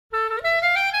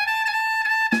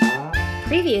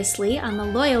Previously on the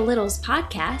Loyal Littles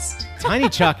podcast. Tiny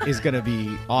Chuck is going to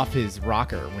be off his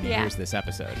rocker when he hears this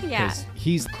episode. Yeah. Because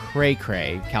he's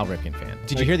cray-cray Cal Ripken fan.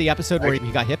 Did you hear the episode where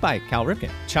he got hit by Cal Ripken?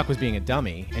 Chuck was being a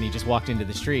dummy, and he just walked into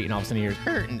the street, and all of a sudden he hears,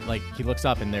 and like he looks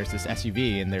up, and there's this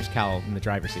SUV, and there's Cal in the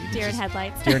driver's seat. Deer in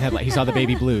headlights. Deer in headlights. He saw the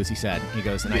baby blues, he said. He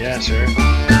goes, and Yeah, sure.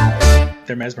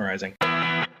 They're mesmerizing.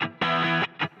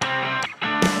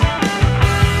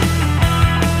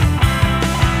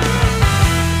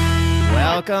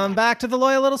 Welcome back to the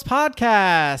Loyal Littles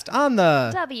podcast on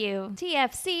the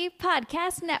WTFC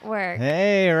Podcast Network.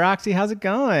 Hey, Roxy, how's it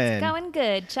going? Going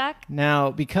good, Chuck. Now,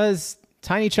 because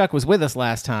Tiny Chuck was with us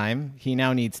last time, he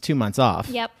now needs 2 months off.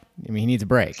 Yep. I mean, he needs a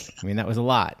break. I mean, that was a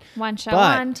lot. One show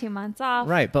But- on, 2 months off.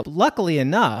 Right, but luckily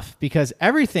enough, because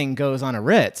everything goes on a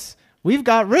Ritz, we've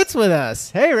got Ritz with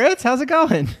us. Hey, Ritz, how's it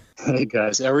going? Hey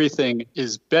guys, everything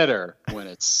is better when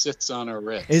it sits on a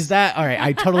Ritz. Is that all right?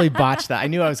 I totally botched that. I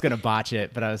knew I was going to botch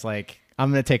it, but I was like,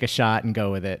 I'm going to take a shot and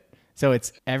go with it. So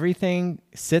it's everything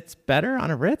sits better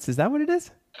on a Ritz? Is that what it is?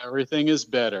 Everything is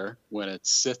better when it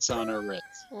sits on a Ritz.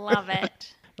 Love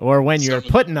it. Or when you're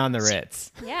putting on the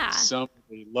Ritz? Yeah. Some of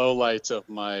the lowlights of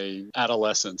my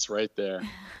adolescence right there.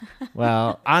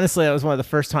 Well, honestly, that was one of the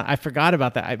first times I forgot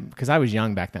about that because I was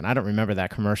young back then. I don't remember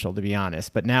that commercial, to be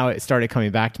honest, but now it started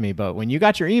coming back to me. But when you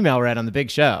got your email read on the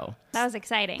big show, That was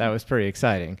exciting. that was pretty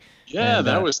exciting. Yeah, And,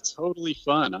 that was totally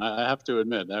fun. I have to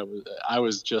admit, I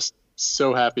was just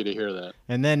so happy to hear that.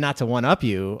 And then, not to one up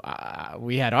you,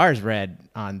 we had ours read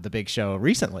on the big show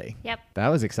recently. Yep. That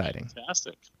was exciting.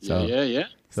 Fantastic. So- Yeah.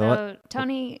 So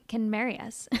Tony can marry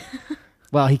us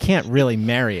Well, he can't really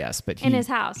marry us, but in his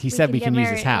house. He said we get can use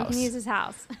married. his house. We can use his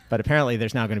house. But apparently,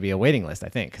 there's now going to be a waiting list, I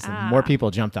think, because more people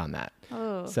jumped on that.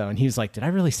 Oh. So, and he was like, "Did I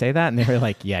really say that?" And they were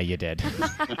like, "Yeah, you did."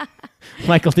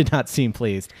 Michael did not seem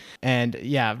pleased. And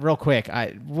yeah, real quick.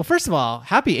 Well, first of all,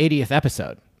 happy 80th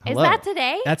episode. Is Hello. that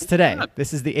today? That's today.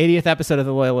 This is the 80th episode of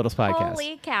the Loyal Littles podcast.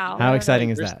 Holy cow. How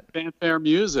exciting is There's that? fanfare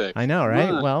music. I know, right?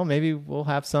 Come on. Well, maybe we'll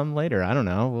have some later. I don't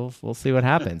know. We'll see what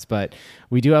happens. But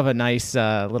we do have a nice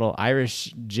little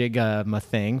Irish jigama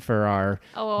thing for our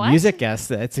Oh, what? music guests.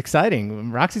 It's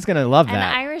exciting. Roxy's going to love An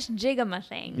that. Irish jigama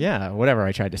thing. Yeah, whatever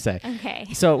I tried to say. Okay.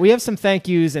 So we have some thank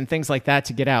yous and things like that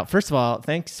to get out. First of all,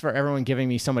 thanks for everyone giving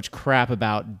me so much crap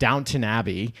about Downton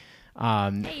Abbey.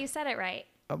 Hey, you said it right.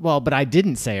 Well, but I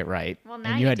didn't say it right, Well,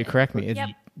 now and you you had to did. correct me. It's Yep.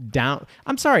 down.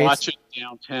 I'm sorry. Watch it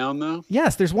downtown, though.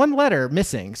 Yes, there's one letter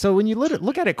missing. So when you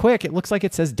look at it quick, it looks like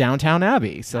it says Downtown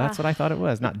Abbey. So that's what I thought it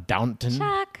was, not Downton.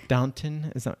 Chuck.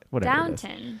 Downton is not whatever. It is.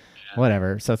 Downton.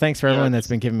 Whatever. So thanks for everyone that's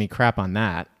been giving me crap on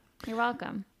that. You're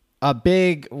welcome. A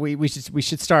big we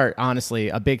should start honestly.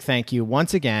 A big thank you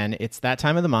once again. It's that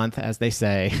time of the month, as they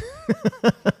say.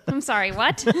 I'm sorry,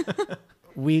 what?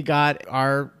 We got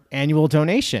our annual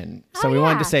donation. So we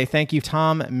wanted to say thank you,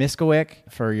 Tom Miskowick,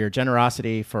 for your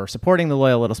generosity, for supporting the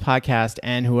Loyal Littles podcast,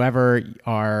 and whoever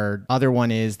our other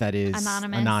one is that is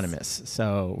anonymous.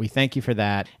 So we thank you for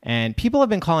that. And people have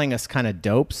been calling us kind of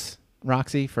dopes,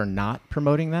 Roxy, for not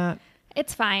promoting that.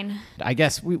 It's fine. I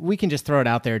guess we can just throw it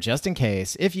out there just in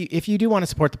case. If you do want to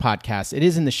support the podcast, it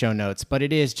is in the show notes, but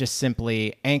it is just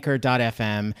simply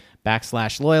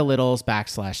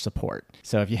anchor.fm/loyallittles/support.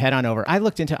 So if you head on over, I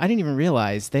didn't even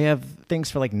realize they have things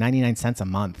for like 99 cents a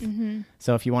month. Mm-hmm.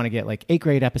 So if you want to get like 8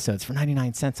 great episodes for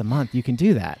 99 cents a month, you can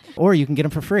do that. Or you can get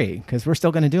them for free because we're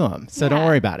still going to do them. So don't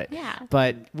worry about it. Yeah.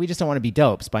 But we just don't want to be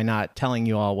dopes by not telling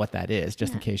you all what that is,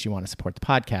 just in case you want to support the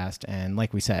podcast. And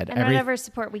like we said, And whatever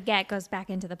support we get goes back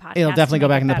into the podcast. it'll definitely to go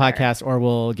back make into the it better. podcast, or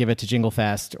we'll give it to Jingle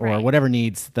Fest, or Right. whatever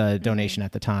needs the donation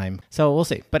at the time. So we'll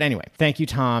see. But anyway, thank you,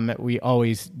 Tom. We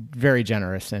always very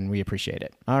generous, and we appreciate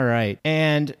it. All right.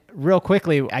 And real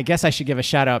quickly, I guess I should give a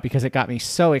shout out because it got me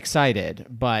so excited.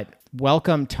 But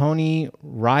welcome Tony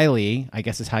Riley, I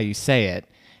guess is how you say it.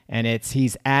 And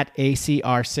he's at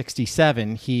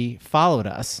ACR67. He followed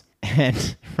us.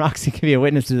 And Roxy can be a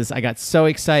witness to this. I got so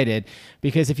excited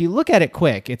because if you look at it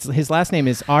quick, his last name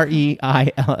is Reilly.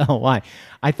 I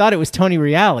thought it was Tony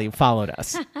Reale who followed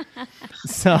us.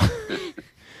 So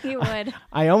You would.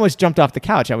 I almost jumped off the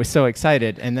couch. I was so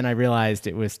excited. And then I realized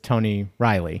it was Tony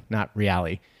Riley, not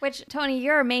Reale. Which, Tony,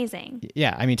 you're amazing.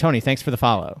 Yeah. I mean, Tony, thanks for the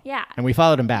follow. Yeah. And we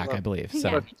followed him back, I believe. So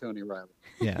Yeah. Love you, Tony Riley.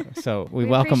 yeah. So we We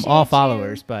welcome all appreciate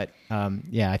followers. you. But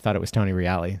yeah, I thought it was Tony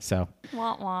Reale. So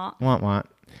Wah, wah. want.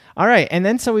 All right. And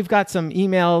then so we've got some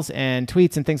emails and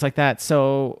tweets and things like that.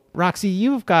 So Roxy,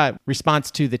 you've got response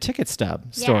to the ticket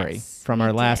stub story Yes, from we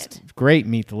our last did. great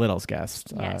Meet the Littles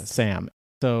guest, Yes. Sam.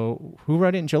 So who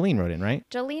wrote in? Jolene wrote in, right?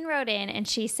 Jolene wrote in and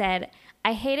she said,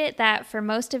 I hate it that for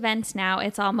most events now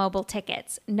it's all mobile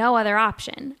tickets. No other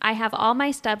option. I have all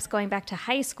my stubs going back to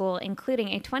high school, including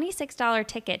a $26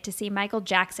 ticket to see Michael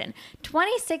Jackson.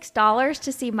 $26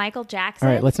 to see Michael Jackson?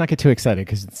 All right, let's not get too excited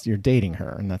because you're dating her,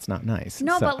 and that's not nice.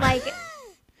 No, So- but like,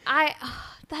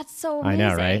 that's so I amazing.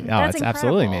 know, right? Oh, That's it's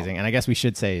absolutely incredible. amazing. And I guess we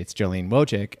should say it's Jolene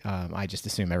Wojcik. I just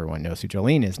assume everyone knows who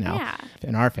Jolene is now Yeah.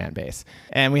 in our fan base.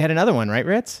 And we had another one, right,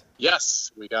 Ritz?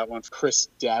 Yes, we got one from Chris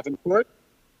Davenport.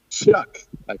 Chuck,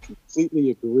 I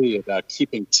completely agree about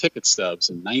keeping ticket stubs.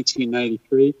 In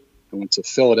 1993, I went to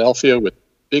Philadelphia with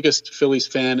biggest Phillies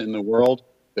fan in the world,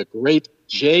 the great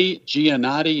Jay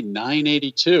Giannotti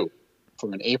 982,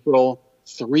 for an April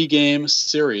 3-game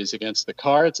series against the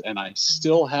Cards, and I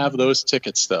still have those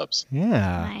ticket stubs. Yeah.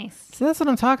 Nice. So that's what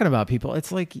I'm talking about, people.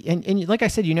 It's like, and like I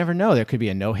said, you never know. There could be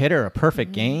a no-hitter, a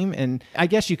perfect game. And I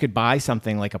guess you could buy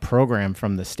something like a program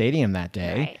from the stadium that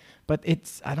day. Right. But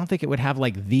I don't think it would have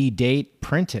like the date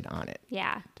printed on it.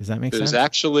 Yeah. Does that make There's sense?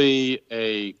 actually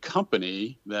a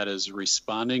company that is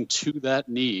responding to that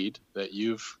need that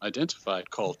you've identified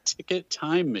called Ticket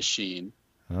Time Machine.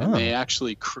 And they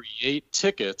actually create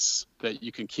tickets that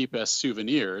you can keep as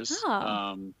souvenirs.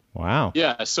 Oh. Wow.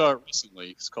 Yeah, I saw it recently.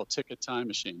 It's called Ticket Time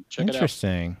Machine. Check it out.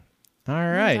 Interesting. All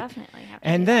We'll right. definitely have to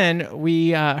And do that. then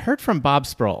we heard from Bob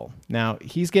Sproul. Now,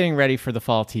 he's getting ready for the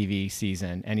fall TV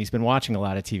season, and he's been watching a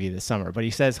lot of TV this summer. But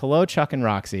he says, hello, Chuck and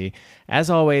Roxy. As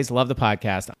always, love the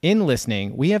podcast. In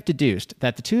listening, we have deduced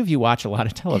that the two of you watch a lot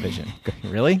of television.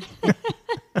 Really?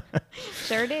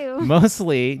 Sure do.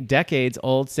 Mostly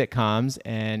decades-old sitcoms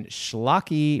and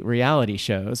schlocky reality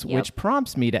shows, Yep. which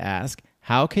prompts me to ask,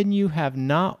 how can you have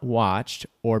not watched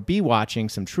or be watching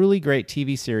some truly great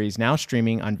TV series now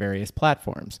streaming on various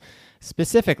platforms?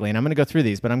 Specifically, and I'm going to go through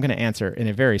these, but I'm going to answer in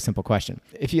a very simple question.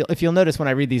 If you'll notice when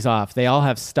I read these off, they all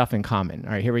have stuff in common.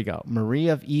 All right, here we go. Marie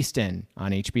of Easton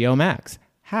on HBO Max,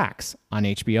 Hacks on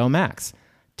HBO Max,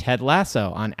 Ted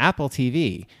Lasso on Apple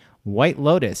TV, White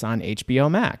Lotus on HBO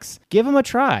Max. Give them a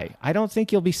try. I don't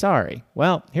think you'll be sorry.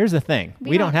 Well, here's the thing.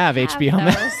 We don't have HBO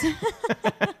Max.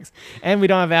 those. And we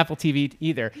don't have Apple TV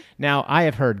either. Now, I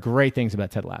have heard great things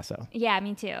about Ted Lasso. Yeah,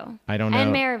 me too. I don't know.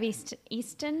 And Mayor of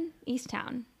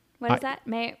Easttown. What is that?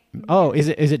 Mayor Oh, is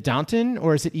it Downton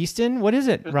or is it Easton? What is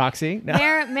it, Roxy? No.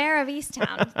 Mayor of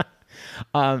Easttown.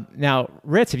 Now,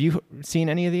 Ritz, have you seen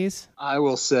any of these? I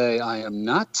will say I am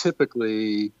not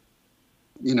typically,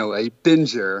 a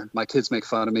binger. My kids make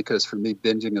fun of me because for me,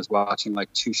 binging is watching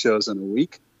like 2 shows in a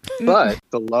week. But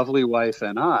the lovely wife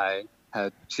and I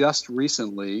had just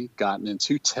recently gotten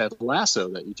into Ted Lasso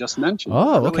that you just mentioned.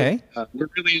 Oh, okay. We're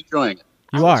really enjoying it.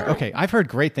 You are? Okay. I've heard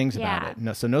great things about Yeah. it.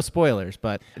 No, so no spoilers,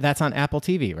 but that's on Apple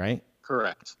TV, right?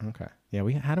 Correct. Okay. Yeah,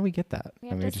 how do we get that? We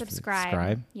have I mean, to just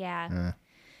subscribe. Yeah.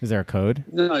 Is there a code?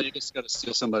 No, you just got to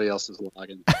steal somebody else's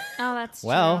login. Oh, that's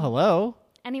Well, true. hello.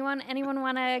 Anyone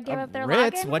want to give up their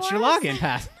Ritz, login? what's for your us? login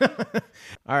pass?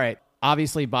 All right.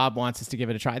 Obviously, Bob wants us to give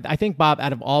it a try. I think, Bob,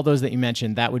 out of all those that you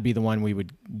mentioned, that would be the one we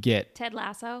would get. Ted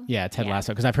Lasso. Yeah, Ted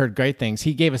Lasso, because I've heard great things.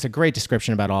 He gave us a great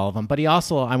description about all of them, but he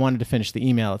also, I wanted to finish the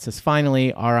email. It says,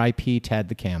 finally, R.I.P. Ted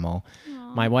the Camel.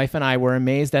 My wife and I were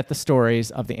amazed at the stories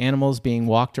of the animals being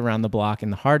walked around the block in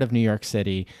the heart of New York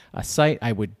City, a sight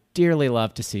I would dearly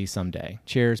love to see someday.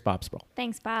 Cheers, Bob Sproul.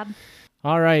 Thanks, Bob.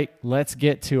 All right, let's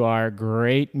get to our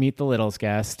great Meet the Littles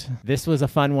guest. This was a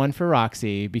fun one for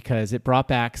Roxy because it brought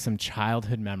back some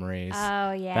childhood memories.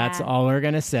 Oh, yeah. That's all we're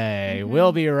going to say.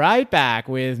 We'll be right back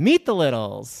with Meet the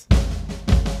Littles.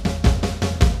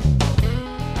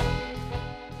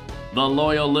 The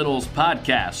Loyal Littles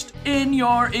Podcast in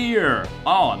your ear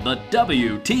on the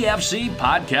WTFC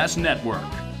Podcast Network.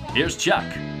 Here's Chuck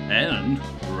and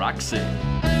Roxy.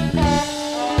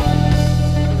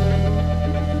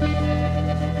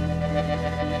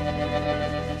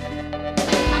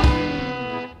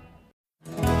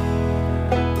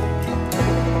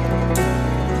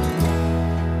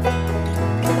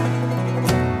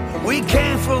 We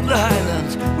came from the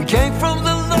highlands, we came from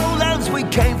the lowlands, we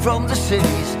came from the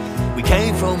cities, we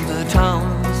came from the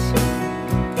towns.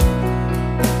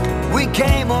 We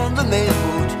came on the main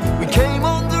road, we came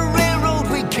on the railroad,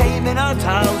 we came in our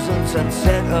thousands and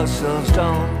set ourselves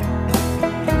down.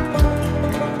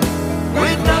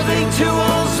 With nothing to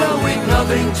also, with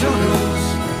nothing to lose.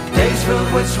 Days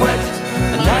filled with sweat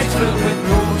and nights filled with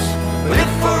blues. But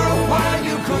if for a while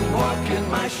you could walk in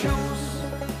my shoes.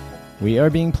 We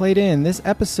are being played in this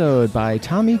episode by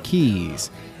Tommy Keys,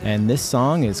 and this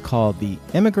song is called The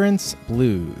Immigrant's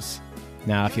Blues.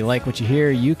 Now, if you like what you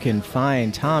hear, you can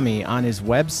find Tommy on his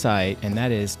website, and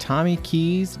that is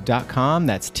tommykeyes.com.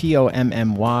 That's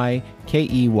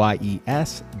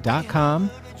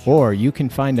TOMMYKEYES.com. Or you can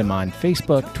find him on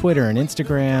Facebook, Twitter, and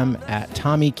Instagram at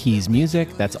Tommy Keys Music.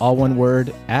 That's all one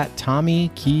word, at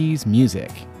Tommy Keys Music.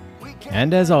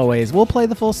 And as always, we'll play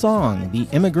the full song, The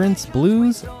Immigrant's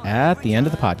Blues, at the end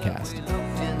of the podcast.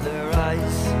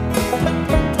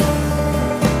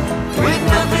 With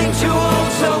nothing to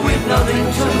hold, so with nothing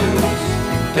to lose.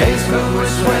 Days filled with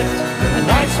sweat and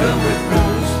nights filled with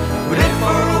blues. But if for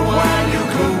a while you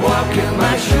could walk in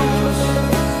my shoes,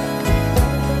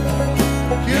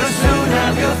 you'll soon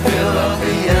have your fill of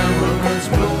the immigrant's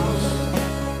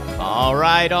blues. All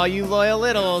right, all you loyal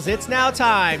littles, it's now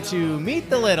time to meet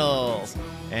the littles.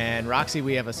 And Roxy,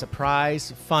 we have a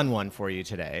surprise, fun one for you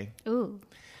today. Ooh.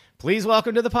 Please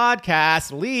welcome to the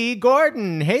podcast, Lee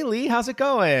Gordon. Hey, Lee, how's it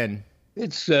going?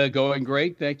 It's going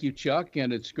great. Thank you, Chuck.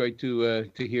 And it's great to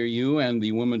hear you and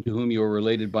the woman to whom you are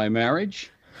related by marriage.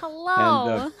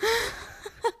 Hello.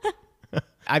 And,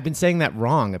 I've been saying that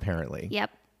wrong, apparently.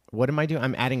 Yep. What am I doing?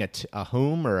 I'm adding a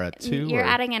whom or a to? You're or?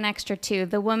 adding an extra two.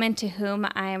 The woman to whom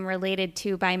I am related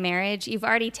to by marriage. You've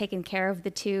already taken care of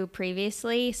the two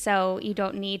previously, so you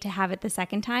don't need to have it the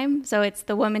second time. So it's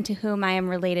the woman to whom I am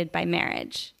related by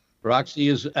marriage. Roxy,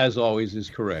 is, as always,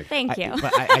 is correct. Thank you.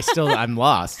 But I'm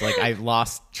lost. Like, I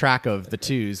lost track of the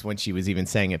twos when she was even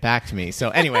saying it back to me.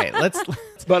 So anyway, let's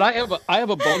But I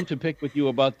have a bone to pick with you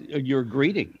about your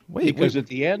greeting. Because at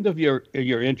the end of your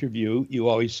interview, you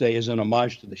always say as an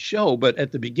homage to the show, but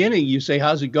at the beginning you say,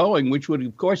 how's it going? Which would,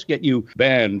 of course, get you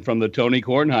banned from the Tony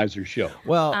Kornheiser show.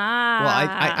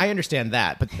 I understand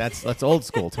that, but that's old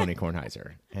school Tony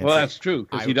Kornheiser. And Well, that's true,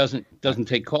 because he doesn't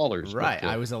take callers. Right. But,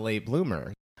 I was a late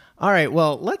bloomer. All right.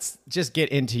 Well, let's just get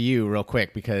into you real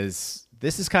quick because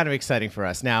this is kind of exciting for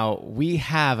us. Now, we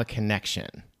have a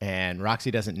connection, and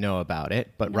Roxy doesn't know about it,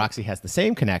 but Roxy has the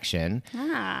same connection.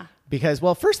 Because,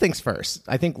 well, first things first,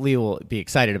 I think Lee will be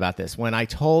excited about this. When I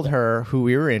told her who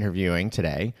we were interviewing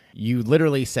today, you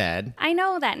literally said, I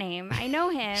know that name. I know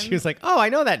him. She was like, oh, I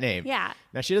know that name. Yeah.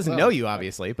 Now, she doesn't know you,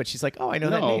 obviously, but she's like, oh, I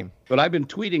know that name. But I've been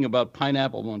tweeting about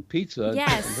pineapple on pizza.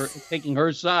 Yes. Taking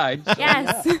her side. So.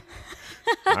 Yes.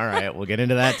 All right, we'll get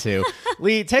into that too.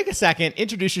 Lee, take a second,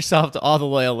 introduce yourself to all the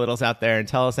loyal littles out there and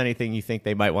tell us anything you think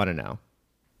they might want to know.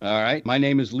 All right. My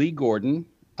name is Lee Gordon.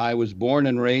 I was born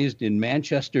and raised in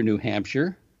Manchester, New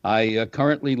Hampshire. I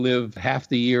currently live half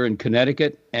the year in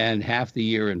Connecticut and half the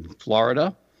year in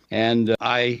Florida. And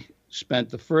I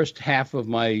spent the first half of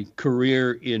my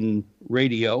career in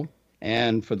radio.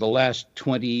 And for the last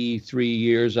 23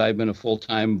 years, I've been a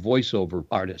full-time voiceover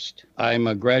artist. I'm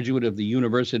a graduate of the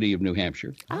University of New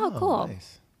Hampshire. Oh, cool.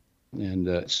 Nice.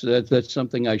 And so that's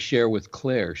something I share with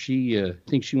Claire. She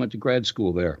thinks she went to grad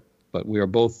school there, but we are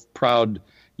both proud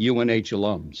UNH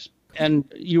alums. And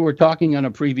you were talking on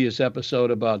a previous episode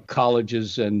about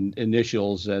colleges and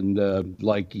initials and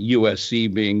like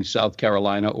USC being South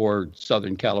Carolina or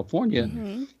Southern California.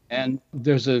 Mm-hmm. And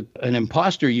there's an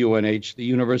imposter UNH, the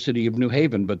University of New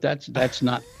Haven, but that's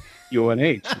not UNH.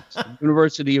 It's the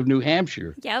University of New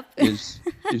Hampshire. Yep. is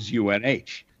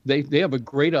UNH. They have a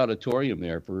great auditorium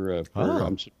there for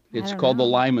it's called the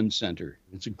Lyman Center.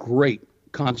 It's a great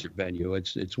concert venue.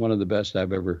 It's one of the best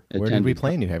I've ever attended. Where did we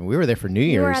play in New Haven? We were there for New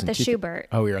Year's. We were at the Schubert.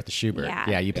 Oh, we were at the Schubert.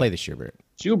 Yeah, you play the Schubert.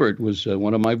 Schubert was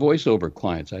one of my voiceover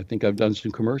clients. I think I've done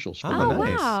some commercials for them. Oh,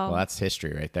 nice. wow. Well, that's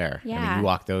history right there. I Yeah. mean, you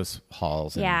walk those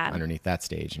halls and Yeah. underneath that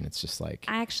stage, and it's just like...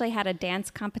 I actually had a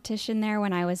dance competition there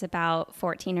when I was about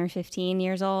 14 or 15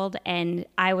 years old, and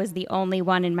I was the only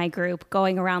one in my group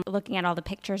going around looking at all the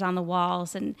pictures on the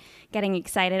walls and getting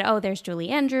excited. Oh, there's Julie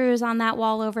Andrews on that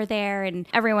wall over there, and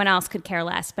everyone else could care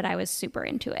less, but I was super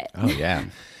into it. Oh, yeah.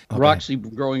 Okay. Roxy,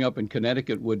 growing up in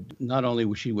Connecticut, would not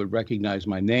only she would recognize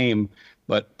my name,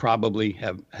 but probably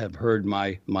have heard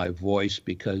my voice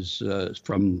because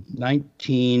from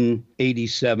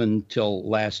 1987 till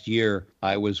last year,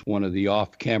 I was one of the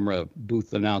off-camera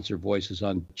booth announcer voices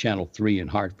on Channel 3 in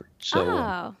Hartford.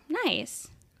 So, Nice.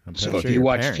 So if you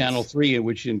watch Channel 3,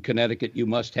 which in Connecticut you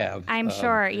must have. I'm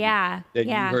sure, yeah. Then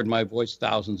yeah. you heard my voice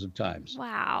thousands of times.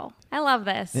 Wow. I love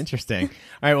this. Interesting.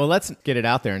 All right, well, let's get it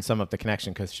out there and sum up the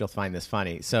connection because she'll find this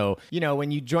funny. So,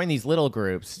 when you join these little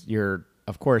groups, you're,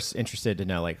 of course, interested to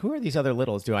know, like, who are these other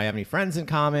littles? Do I have any friends in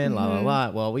common? La, la,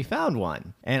 la. Well, we found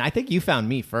one. And I think you found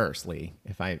me first, Lee,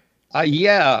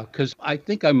 Yeah, because I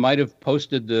think I might have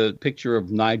posted the picture of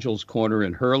Nigel's Corner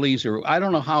in Hurley's, or I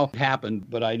don't know how it happened,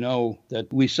 but I know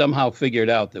that we somehow figured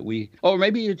out that or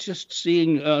maybe it's just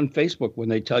seeing on Facebook when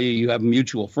they tell you have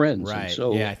mutual friends. Right. And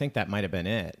so, yeah, I think that might have been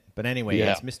it. But anyway,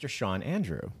 It's Mr. Sean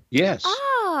Andrew. Yes.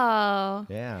 Oh, Oh.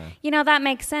 Yeah. That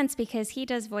makes sense because he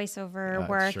does voiceover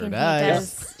work sure and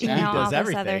does. he does, He all does this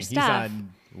everything. other He's stuff.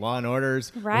 on Law and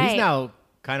Orders. Well, Right. he's now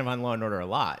kind of on Law and Order a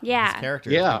lot. Yeah. His character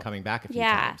has been coming back a few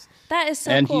times. That is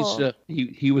so and cool.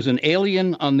 he was an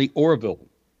alien on the Orville.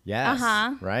 Yes.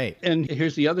 Uh-huh. Right. And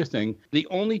here's the other thing. The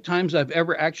only times I've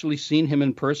ever actually seen him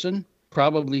in person,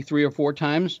 probably 3 or 4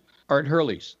 times, are at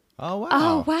Hurley's. Oh, wow.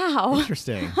 Oh, wow.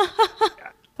 Interesting.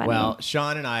 Funny. Well,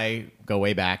 Sean and I go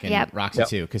way back, and Yep. Roxy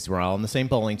too, because we're all on the same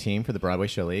bowling team for the Broadway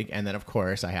Show League. And then, of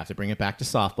course, I have to bring it back to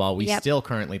softball. We Yep. still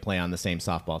currently play on the same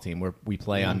softball team. We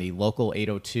play on the local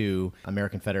 802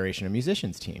 American Federation of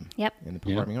Musicians team. Yep. In the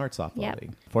Performing Arts Softball Yep.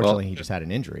 League. Fortunately, he just had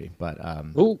an injury, but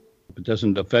Oh, it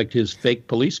doesn't affect his fake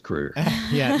police career.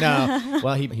 yeah, no.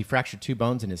 Well, he fractured 2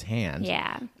 bones in his hand.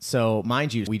 Yeah. So,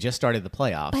 mind you, we just started the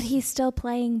playoffs. But he's still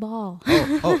playing ball.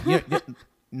 Yeah,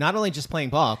 not only just playing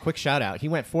ball, quick shout out. He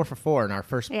went 4 for 4 in our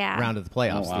first Yeah. round of the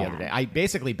playoffs the other day. I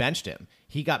basically benched him.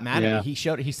 He got mad at me.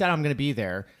 He said I'm going to be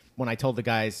there when I told the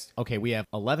guys, okay, we have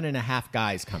 11 and a half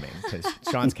guys coming because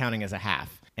Sean's counting as a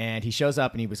half. And he shows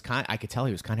up and I could tell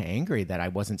he was kind of angry that I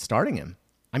wasn't starting him.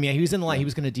 I mean, he was in the line. He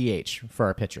was going to DH for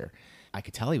our pitcher. I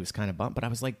could tell he was kind of bummed, but I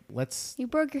was like, You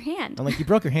broke your hand. I'm like, you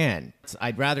broke your hand.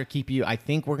 I'd rather keep you. I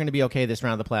think we're going to be okay this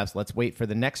round of the playoffs. Let's wait for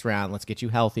the next round. Let's get you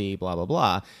healthy, blah, blah,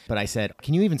 blah. But I said,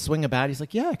 can you even swing a bat? He's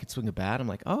like, yeah, I could swing a bat. I'm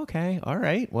like, oh, okay. All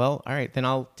right. Well, all right. Then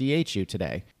I'll DH you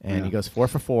today. And he goes 4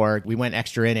 for 4. We went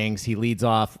extra innings. He leads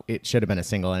off. It should have been a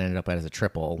single and ended up as a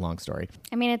triple. Long story.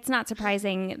 I mean, it's not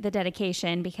surprising the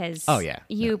dedication because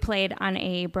you played on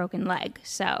a broken leg.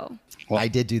 So, I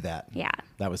did do that. yeah.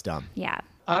 That was dumb. Yeah.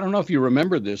 I don't know if you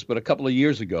remember this, but a couple of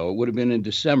years ago, it would have been in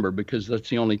December because that's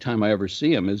the only time I ever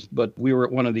see him. But we were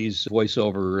at one of these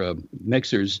voiceover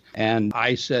mixers, and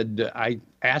I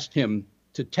asked him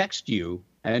to text you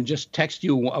and just text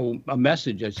you a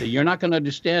message. I said, you're not going to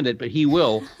understand it, but he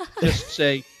will. Just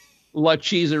say, La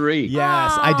Cheeserie.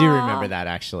 Yes, I do remember that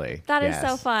actually. That is Yes.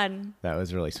 so fun. That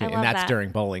was really sweet. I And love that's that. during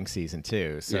bowling season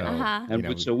too. So,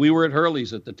 And so we were at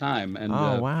Hurley's at the time. And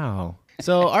oh, wow.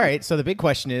 So, all right. So the big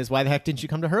question is, why the heck didn't you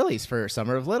come to Hurley's for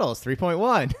Summer of Littles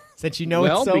 3.1 since you know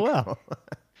it so well?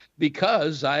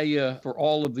 Because for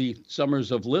all of the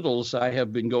Summers of Littles, I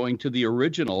have been going to the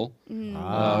original,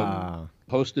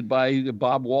 hosted by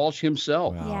Bob Walsh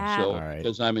himself. Wow. Yeah. So, All right.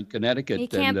 because I'm in Connecticut. You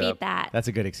can't beat that. That's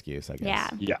a good excuse, I guess. Yeah.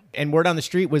 Yeah. And word on the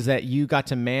street was that you got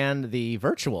to man the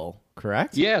virtual,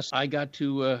 correct? Yes, I got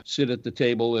to sit at the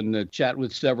table and chat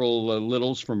with several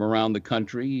littles from around the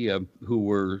country who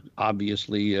were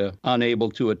obviously unable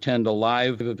to attend a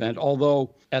live event,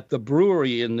 although at the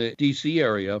brewery in the D.C.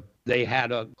 area, they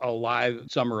had a live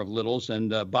Summer of Littles, and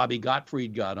Bobby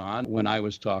Gottfried got on when I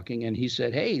was talking, and he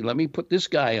said, hey, let me put this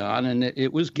guy on, and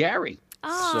it was Gary.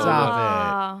 Oh.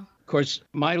 Stop it. Of course,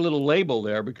 my little label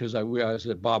there, because I was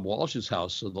at Bob Walsh's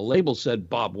house, so the label said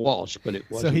Bob Walsh, but it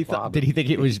wasn't So he Bob. did he think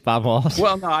it was Bob Walsh?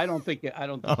 Well, no, I don't think he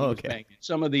was okay. paying it.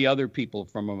 Some of the other people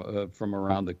from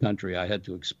around the country, I had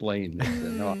to explain that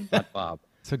no, not Bob.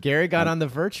 So Gary got on the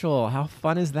virtual. How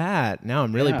fun is that? Now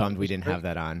I'm really Yeah, bummed it we was didn't great. have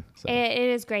that on. So. It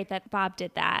is great that Bob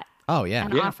did that Oh yeah.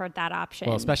 and Yeah. offered that option.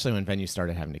 Well, especially when venues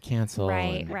started having to cancel.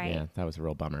 Right, and, right. Yeah, that was a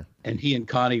real bummer. And he and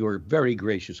Connie were very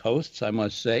gracious hosts, I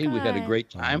must say. We had a Good. great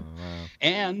time.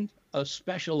 And a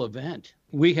special event.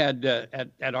 We had,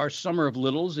 at our Summer of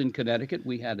Littles in Connecticut,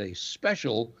 we had a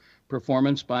special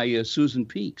performance by Susan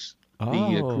Peaks, the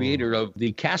Oh. creator of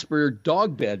the Casper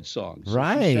dog bed songs. So she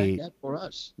Right. sang that for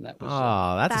us. And that was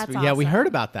Oh, That's yeah. We awesome. heard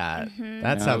about that. That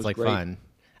Yeah, sounds it was like great. fun.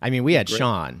 I mean, we had Great.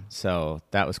 Sean, so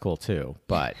that was cool too.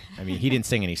 But I mean, he didn't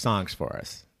sing any songs for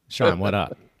us. Sean, what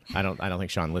up? I don't think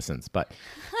Sean listens, but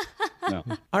no.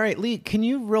 all right, Lee, can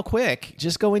you real quick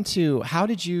just go into how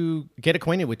did you get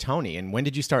acquainted with Tony and when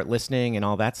did you start listening and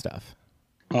all that stuff?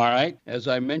 All right. As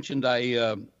I mentioned,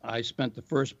 I spent the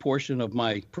first portion of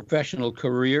my professional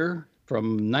career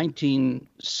from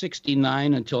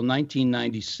 1969 until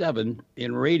 1997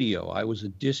 in radio. I was a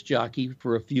disc jockey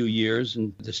for a few years,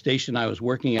 and the station I was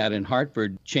working at in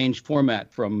Hartford changed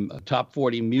format from top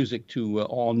 40 music to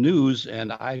all news,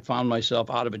 and I found myself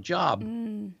out of a job.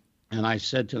 And I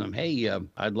said to them, hey,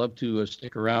 I'd love to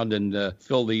stick around and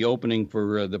fill the opening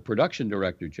for the production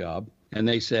director job. And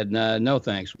they said, no,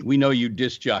 thanks. We know you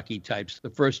disc jockey types. The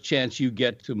first chance you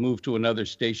get to move to another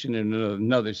station in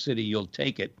another city, you'll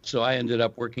take it. So I ended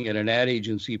up working at an ad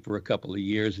agency for a couple of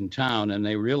years in town, and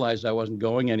they realized I wasn't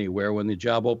going anywhere. When the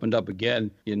job opened up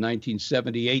again in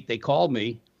 1978, they called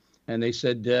me. And they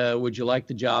said, would you like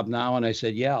the job now? And I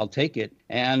said, yeah, I'll take it.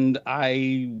 And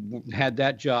I had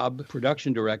that job,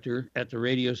 production director, at the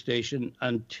radio station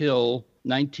until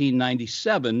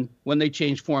 1997 when they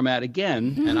changed format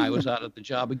again, and I was out of the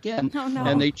job again. Oh, no.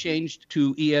 And they changed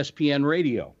to ESPN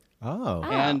Radio. Oh.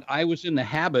 And I was in the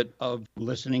habit of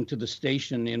listening to the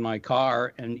station in my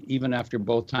car. And even after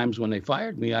both times when they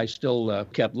fired me, I still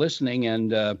kept listening.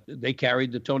 And they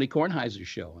carried the Tony Kornheiser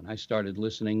show. And I started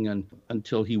listening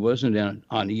until he wasn't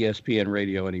on ESPN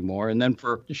Radio anymore. And then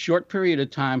for a short period of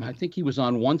time, I think he was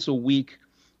on once a week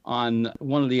on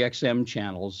one of the XM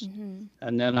channels. Mm-hmm.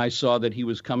 And then I saw that he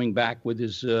was coming back with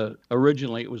his,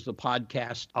 originally it was the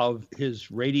podcast of his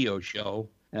radio show.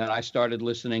 And I started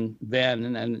listening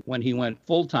then. And when he went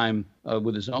full-time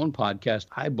with his own podcast,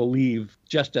 I believe,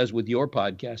 just as with your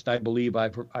podcast, I believe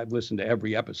I've listened to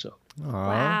every episode. Aw.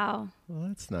 Wow. Well,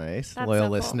 that's nice. That's Loyal so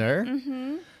cool. listener.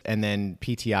 Mm-hmm. And then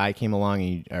PTI came along.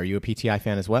 And are you a PTI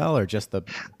fan as well, or just the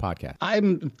podcast?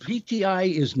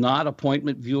 PTI is not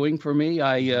appointment viewing for me.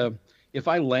 If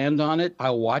I land on it,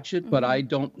 I'll watch it, but I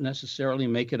don't necessarily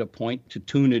make it a point to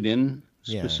tune it in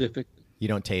specific. You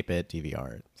don't tape it,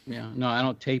 DVR it. Yeah, no, I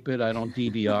don't tape it. I don't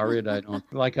DVR it. I don't.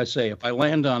 Like I say, if I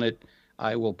land on it,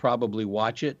 I will probably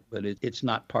watch it, but it's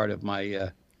not part of my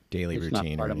Daily it's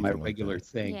routine. not part or of my anything like regular that.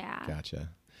 thing. Yeah. Gotcha.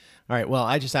 All right. Well,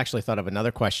 I just actually thought of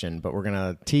another question, but we're going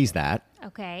to tease that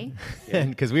Okay.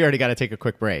 because we already got to take a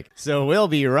quick break. So we'll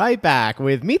be right back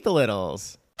with Meet the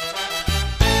Littles.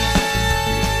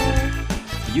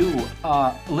 You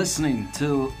are listening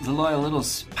to the Loyal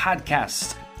Littles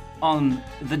podcast on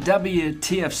the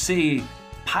WTFC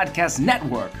Podcast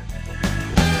Network.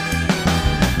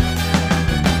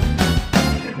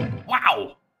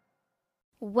 Wow!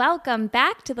 Welcome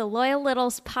back to the Loyal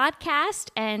Littles podcast,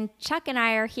 and Chuck and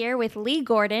I are here with Lee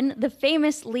Gordon, the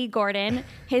famous Lee Gordon.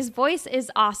 His voice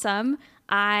is awesome.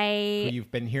 Who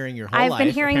you've been hearing your whole life. I've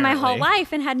been hearing my whole apparently.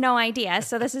 life and had no idea,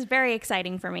 so this is very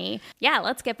exciting for me. Yeah,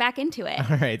 let's get back into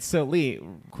it. All right. So, Lee,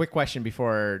 quick question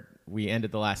before we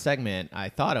ended the last segment I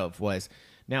thought of was,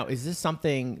 now, is this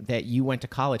something that you went to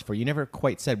college for? You never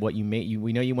quite said what you made.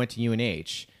 We know you went to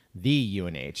UNH, the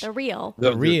UNH. The real.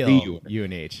 The real the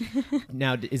UNH.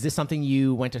 Now, is this something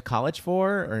you went to college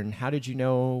for? Or and how did you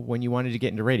know when you wanted to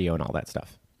get into radio and all that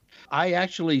stuff? I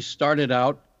actually started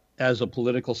out as a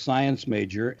political science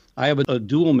major. I have a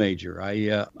dual major.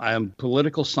 I am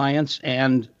political science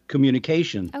and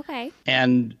communication. Okay.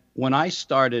 And when I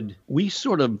started, we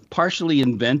sort of partially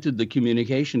invented the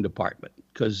communication department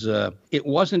because it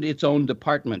wasn't its own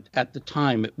department at the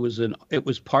time. It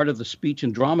was part of the speech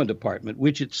and drama department,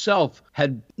 which itself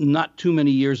had not too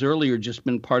many years earlier just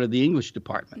been part of the English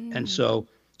department. And so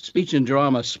speech and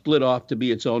drama split off to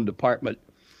be its own department.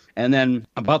 And then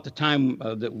about the time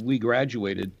that we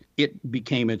graduated, it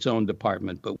became its own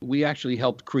department. But we actually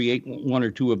helped create one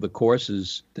or two of the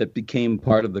courses that became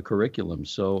part of the curriculum.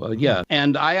 So, yeah.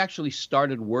 And I actually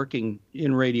started working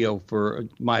in radio for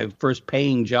my first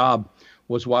paying job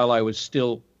was while I was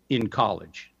still in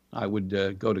college. I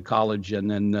would go to college,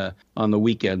 and then on the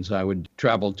weekends I would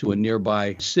travel to a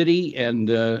nearby city and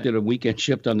did a weekend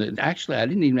shift on the. Actually, I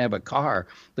didn't even have a car.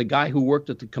 The guy who worked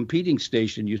at the competing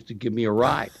station used to give me a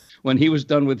ride. When he was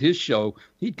done with his show,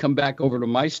 he'd come back over to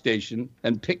my station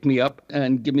and pick me up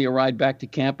and give me a ride back to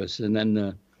campus. And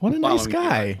then What a nice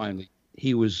guy. Finally,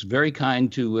 he was very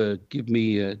kind to give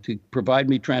me to provide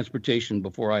me transportation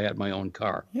before I had my own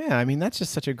car. Yeah, I mean, that's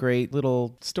just such a great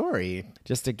little story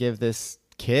just to give this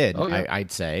kid,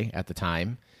 I'd say, at the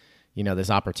time, this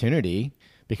opportunity,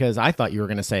 because I thought you were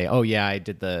going to say, oh, yeah, I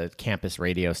did the campus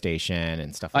radio station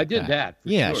and stuff like that. I did that. For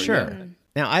Yeah, sure. Yeah.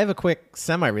 Now, I have a quick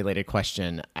semi-related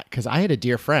question, because I had a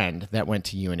dear friend that went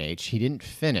to UNH. He didn't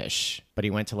finish, but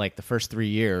he went to like the first 3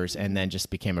 years and then just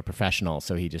became a professional,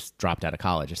 so he just dropped out of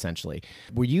college, essentially.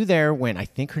 Were you there when, I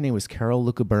think her name was Carol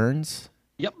Luca Burns?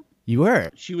 Yep. You were?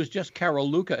 She was just Carol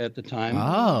Luca at the time.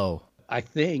 Oh. I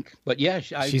think. But yeah.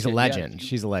 She's a legend.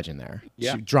 She's a legend there.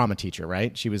 Yeah. Drama teacher,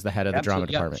 right? She was the head of the drama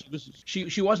Absolutely, yeah.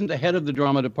 department. She wasn't the head of the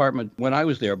drama department when I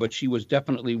was there, but she was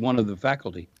definitely one of the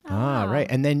faculty. Ah, right.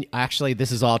 And then actually,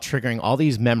 this is all triggering all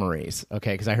these memories,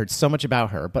 okay, because I heard so much about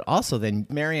her. But also then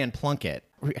Marianne Plunkett,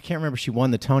 I can't remember if she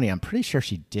won the Tony. I'm pretty sure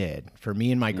she did for Me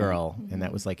and My Girl, and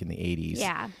that was like in the 80s.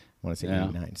 Yeah. I want to say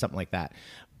 89, something like that.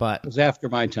 But It was after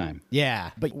my time.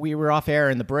 yeah, but we were off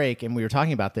air in the break, and we were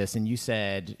talking about this, and you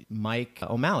said Mike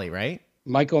O'Malley, right?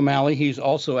 Mike O'Malley, he's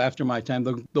also after my time.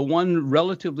 The one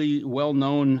relatively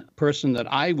well-known person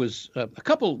that I was, a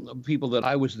couple of people that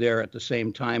I was there at the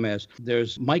same time as,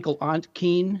 there's Michael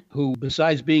Ontkeen, who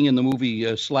besides being in the movie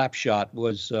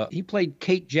Slapshot, he played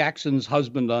Kate Jackson's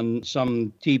husband on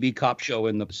some TV cop show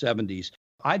in the 70s.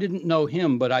 I didn't know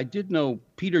him, but I did know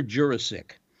Peter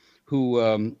Jurasik,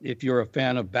 who, if you're a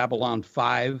fan of Babylon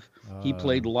 5, he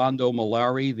played Londo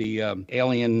Mollari, the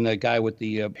alien guy with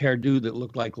the hairdo that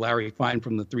looked like Larry Fine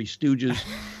from the Three Stooges.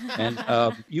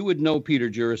 And you would know Peter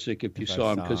Jurasik if you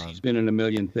saw him because he's been in a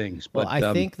million things. But Well,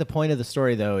 I think the point of the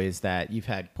story, though, is that you've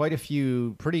had quite a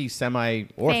few pretty semi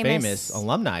or famous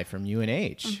alumni from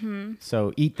UNH.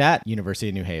 So eat that, University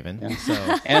of New Haven. So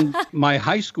and my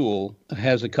high school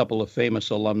has a couple of famous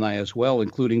alumni as well,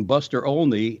 including Buster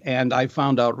Olney, and I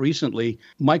found out recently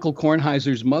Michael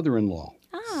Kornheiser's mother-in-law.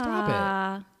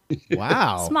 Stop it.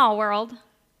 Wow. Small world.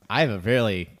 I have a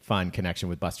really fun connection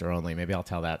with Buster Olney. Maybe I'll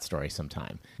tell that story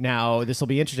sometime. Now, this will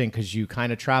be interesting because you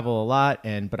kind of travel a lot,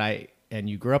 and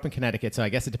you grew up in Connecticut, so I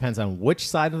guess it depends on which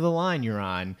side of the line you're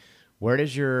on. Where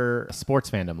does your sports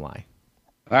fandom lie?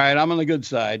 All right, I'm on the good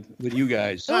side with you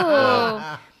guys.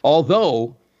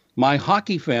 Although my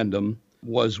hockey fandom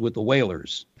was with the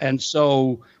Whalers, and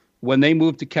so when they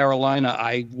moved to Carolina,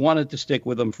 I wanted to stick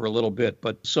with them for a little bit.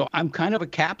 But so I'm kind of a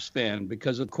Caps fan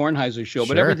because of Kornheiser's show,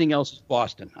 but everything else is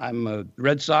Boston. I'm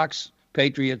Red Sox,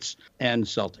 Patriots, and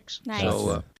Celtics. Nice.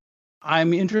 So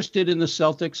I'm interested in the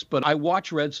Celtics, but I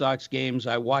watch Red Sox games.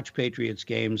 I watch Patriots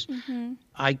games.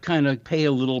 I kind of pay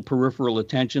a little peripheral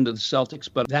attention to the Celtics,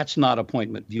 but that's not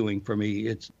appointment viewing for me.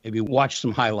 It's maybe watch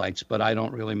some highlights, but I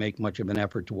don't really make much of an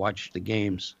effort to watch the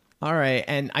games. All right.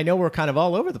 And I know we're kind of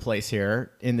all over the place here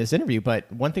in this interview,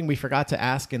 but one thing we forgot to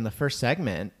ask in the first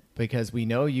segment, because we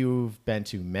know you've been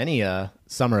to many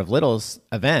Summer of Littles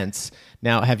events.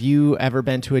 Now, have you ever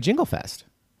been to a Jingle Fest?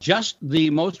 Just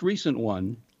the most recent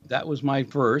one. That was my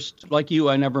first. Like you,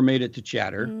 I never made it to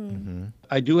Chatter.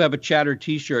 I do have a Chatter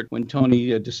T-shirt when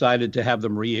Tony decided to have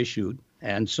them reissued.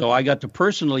 And so I got to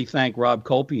personally thank Rob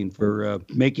Colpine for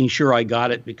making sure I got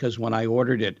it, because when I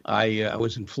ordered it, I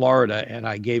was in Florida and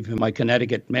I gave him my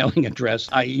Connecticut mailing address.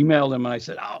 I emailed him and I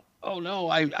said, oh no,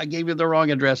 I gave you the wrong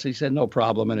address. He said, no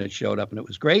problem. And it showed up and it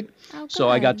was great. So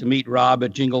I got to meet Rob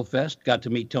at Jingle Fest, got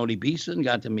to meet Tony Beeson,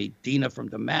 got to meet Dina from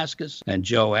Damascus and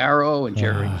Joe Arrow and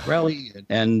Jerry Grelli.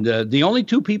 And the only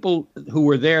two people who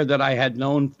were there that I had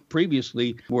known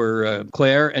previously were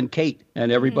Claire and Kate,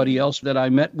 and everybody else that I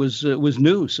met was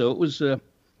new. So it was a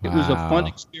fun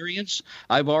experience.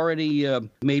 I've already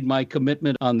made my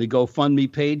commitment on the GoFundMe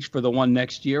page for the one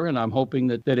next year, and I'm hoping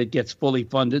that it gets fully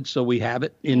funded so we have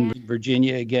it in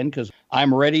Virginia again, because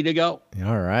I'm ready to go.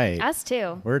 All right. Us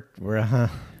too. We're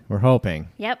hoping.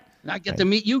 Yep. And I get to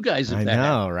meet you guys. I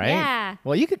know, right? Yeah.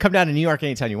 Well, you could come down to New York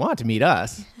anytime you want to meet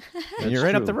us. And you're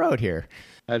right up true. the road here.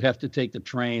 I'd have to take the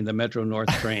train, the Metro North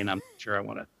train. I'm not sure I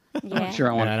want to. Yeah. I'm sure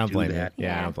I want to I don't do blame that. you.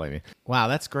 Yeah, I Yeah. don't blame you. Wow,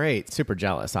 that's great. Super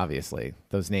jealous, obviously.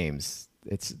 Those names.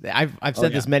 I've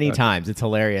said this many times. It's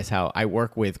hilarious how I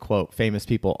work with, quote, famous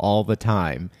people all the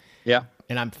time. Yeah.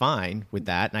 And I'm fine with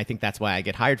that. And I think that's why I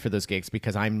get hired for those gigs,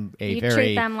 because I'm You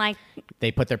treat them like, they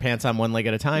put their pants on one leg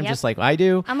at a time, Yep. just like I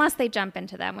do. unless they jump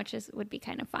into them, which would be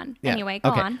kind of fun. Yeah. Anyway,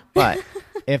 go Okay. on. But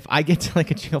if I get to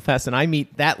like a Jingle Fest and I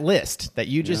meet that list that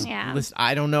you just Yeah. list,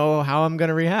 I don't know how I'm going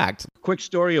to react. Quick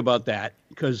story about that,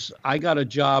 because I got a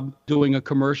job doing a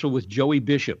commercial with Joey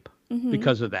Bishop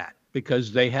because of that,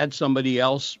 because they had somebody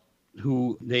else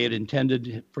who they had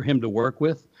intended for him to work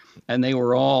with, and they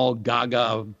were all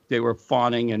gaga. They were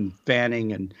fawning and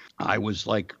fanning, and I was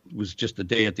like, it was just a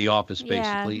day at the office,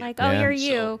 basically. Yeah, like, Yeah. you're you.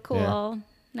 So- Cool.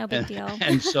 No big deal.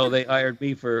 And so they hired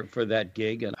me for that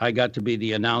gig, and I got to be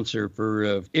the announcer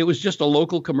for, it was just a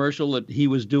local commercial that he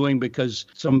was doing because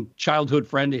some childhood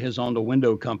friend of his owned a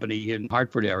window company in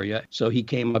Hartford area. So he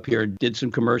came up here and did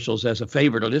some commercials as a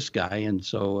favor to this guy. And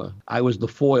so I was the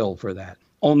foil for that,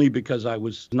 only because I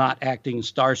was not acting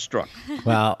starstruck.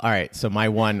 Well, all right. So my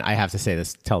one, I have to say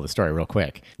this, tell the story real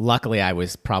quick. Luckily, I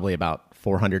was probably about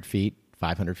 400 feet,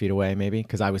 500 feet away maybe,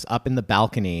 because I was up in the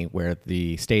balcony where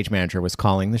the stage manager was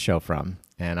calling the show from.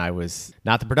 And I was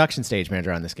not the production stage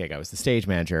manager on this gig. I was the stage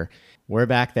manager. We're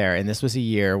back there. And this was a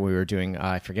year we were doing,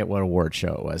 I forget what award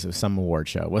show it was. It was some award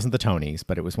show. It wasn't the Tonys,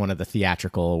 but it was one of the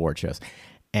theatrical award shows.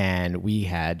 And we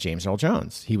had James Earl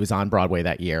Jones. He was on Broadway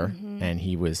that year, and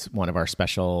he was one of our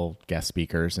special guest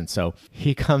speakers. And so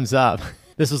he comes up.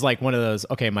 This was like one of those,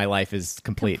 okay, my life is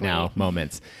complete now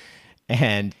moments.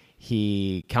 And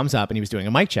he comes up and he was doing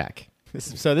a mic check.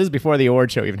 So this is before the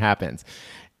award show even happens.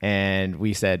 And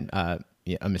we said,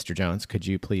 Mr. Jones, could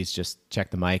you please just check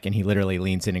the mic? And he literally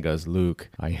leans in and goes, Luke,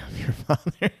 I am your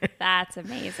father. That's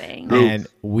amazing. And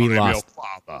we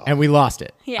lost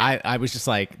it. Yeah. I was just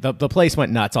like, the place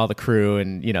went nuts, all the crew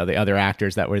and, the other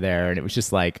actors that were there. And it was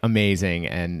just like amazing.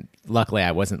 And luckily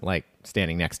I wasn't like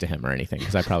standing next to him or anything,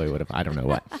 because I probably would have, I don't know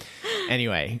what.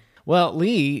 Anyway. Well,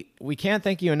 Lee, we can't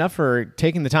thank you enough for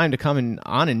taking the time to come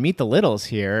on and meet the Littles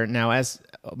here. Now, as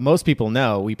most people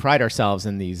know we pride ourselves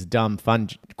in these dumb, fun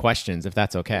questions, if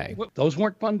that's okay. Those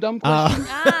weren't fun, dumb questions.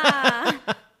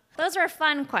 Those were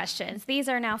fun questions. These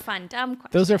are now fun, dumb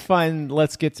questions. Those are fun.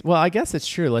 Well, I guess it's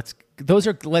true.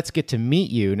 Let's get to meet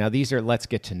you. Now, these are let's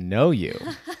get to know you.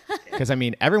 Because, I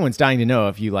mean, everyone's dying to know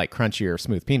if you like crunchy or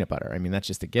smooth peanut butter. I mean, that's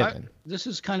just a given. This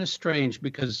is kind of strange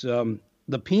because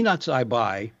the peanuts I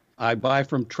buy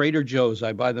from Trader Joe's.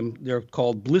 I buy them. They're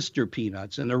called blister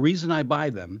peanuts. And the reason I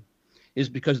buy them is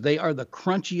because they are the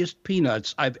crunchiest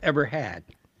peanuts I've ever had.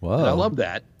 Whoa. And I love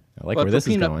that. I like but where this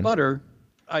is peanut going. butter,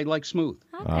 I like smooth.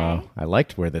 Okay. I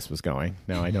liked where this was going.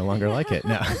 Now I no longer like it.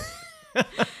 No.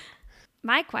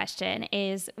 My question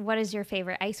is, what is your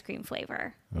favorite ice cream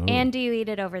flavor? And do you eat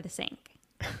it over the sink?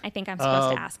 I think I'm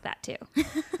supposed to ask that too.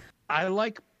 I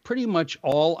like pretty much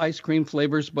all ice cream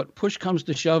flavors, but push comes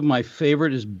to shove, my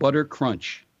favorite is Butter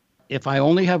Crunch. If I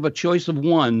only have a choice of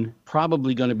one,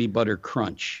 probably going to be Butter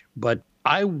Crunch. But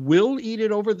I will eat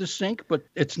it over the sink, but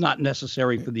it's not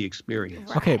necessary for the experience.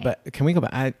 Right. Okay, but can we go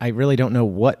back? I really don't know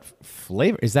what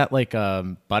flavor. Is that like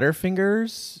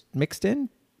Butterfingers mixed in?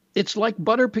 It's like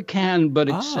butter pecan, but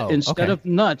instead okay. of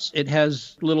nuts, it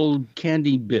has little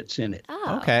candy bits in it.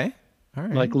 Oh. Okay. All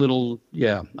right. Like little,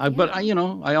 yeah. But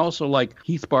I also like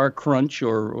Heath Bar Crunch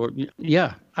or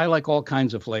I like all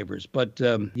kinds of flavors. But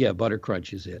Butter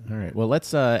Crunch is it. All right. Well,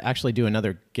 let's actually do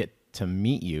another get to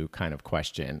meet you kind of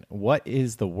question. What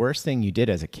is the worst thing you did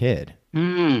as a kid?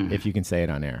 If you can say it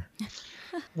on air.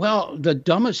 Well, the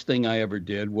dumbest thing I ever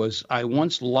did was I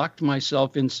once locked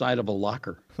myself inside of a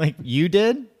locker. Like you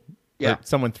did? Yeah. Or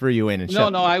someone threw you in and No,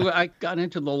 I got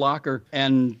into the locker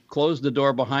and closed the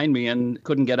door behind me and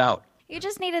couldn't get out. You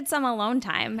just needed some alone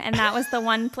time, and that was the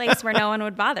one place where no one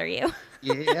would bother you.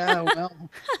 Yeah, well,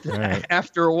 right.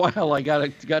 After a while, I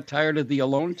got tired of the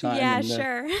alone time. Yeah, and,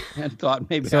 sure. And thought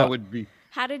maybe So- I would be.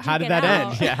 How did How you did get that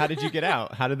out? end? Yeah, how did you get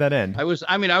out? How did that end? I was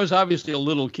obviously a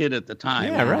little kid at the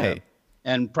time. Yeah, right.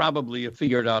 And probably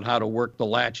figured out how to work the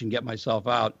latch and get myself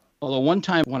out. Although one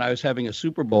time when I was having a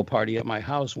Super Bowl party at my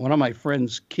house, one of my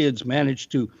friend's kids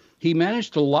managed to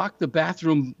lock the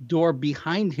bathroom door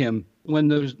behind him when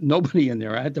there's nobody in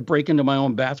there. I had to break into my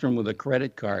own bathroom with a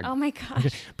credit card. Oh my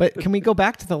gosh. But can we go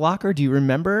back to the locker? Do you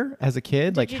remember as a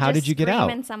kid? How did you get out?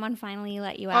 And someone finally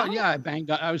let you Oh, out? yeah,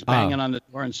 I was banging on the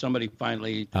door and somebody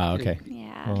finally okay.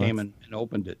 Yeah. came and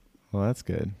opened it. Well, that's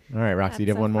good. All right, Roxy, That's you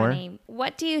have so one more? funny.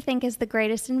 What do you think is the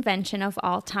greatest invention of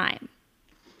all time?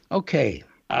 Okay,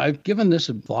 I've given this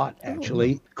a thought,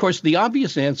 actually. Of course, the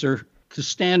obvious answer, the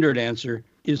standard answer,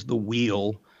 is the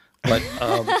wheel. But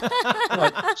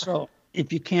so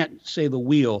if you can't say the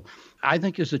wheel, I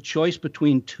think there's a choice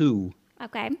between two.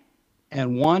 Okay.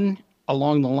 And one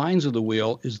along the lines of the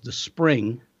wheel is the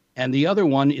spring, and the other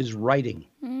one is writing.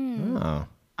 Oh.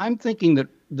 I'm thinking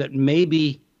that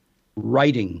maybe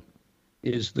writing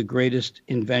is the greatest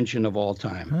invention of all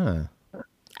time. Huh.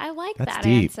 I like That's that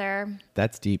deep. answer.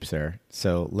 That's deep, sir.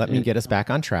 So let me get us back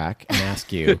on track and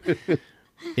ask you,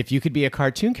 if you could be a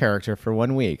cartoon character for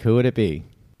 1 week, who would it be?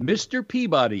 Mr.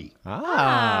 Peabody.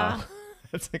 Ah.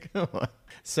 That's a good one.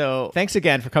 So thanks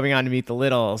again for coming on to Meet the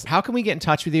Littles. How can we get in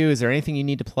touch with you? Is there anything you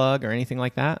need to plug or anything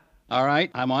like that? All right.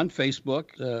 I'm on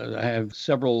Facebook. I have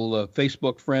several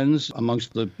Facebook friends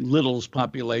amongst the Littles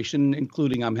population,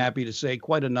 including, I'm happy to say,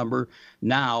 quite a number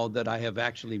now that I have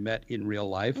actually met in real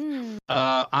life.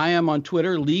 I am on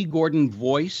Twitter, Lee Gordon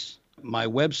Voice. My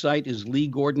website is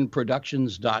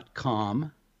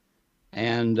leegordonproductions.com.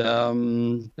 And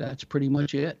that's pretty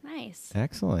much it. Nice.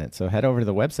 Excellent. So head over to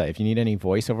the website if you need any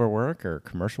voiceover work or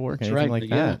commercial work, That's anything right, like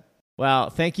yeah. that. Well,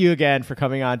 thank you again for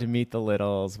coming on to Meet the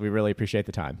Littles. We really appreciate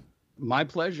the time. My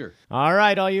pleasure. All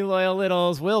right, all you loyal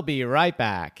littles, we'll be right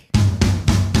back.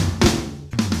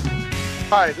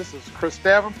 Hi, this is Chris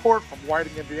Davenport from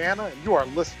Whiting, Indiana, and you are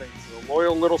listening to the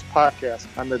Loyal Littles podcast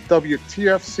on the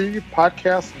WTFC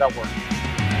Podcast Network.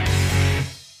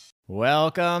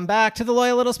 Welcome back to the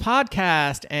Loyal Littles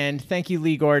podcast, and thank you,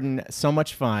 Lee Gordon. So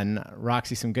much fun.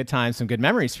 Roxy, some good times, some good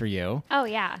memories for you. Oh,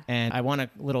 yeah. And I want a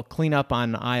little cleanup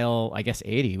on aisle, I guess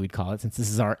 80, we'd call it, since this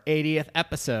is our 80th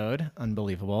episode.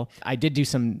 Unbelievable. I did do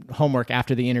some homework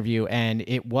after the interview, and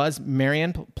it was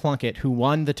Marianne Plunkett who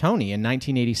won the Tony in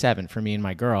 1987 for Me and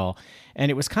My Girl. And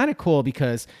it was kind of cool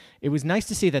because it was nice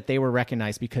to see that they were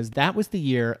recognized because that was the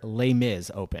year Les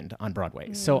Mis opened on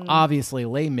Broadway. So obviously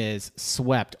Les Mis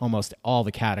swept almost all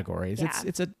the categories. Yeah.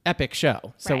 It's an epic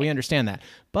show. So we Right. understand that.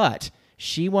 But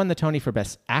She won the Tony for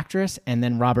Best Actress, and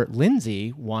then Robert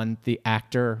Lindsay won the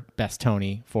Actor Best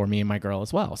Tony for Me and My Girl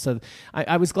as well. So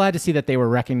I was glad to see that they were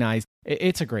recognized.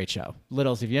 It's a great show.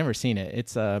 Littles, if you've ever seen it,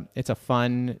 it's a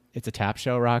tap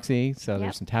show, Roxy. So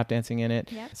there's some tap dancing in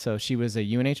it. Yep. So she was a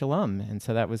UNH alum, and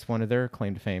so that was one of their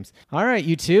claim to fames. All right,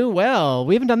 you two. Well,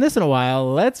 we haven't done this in a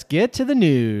while. Let's get to the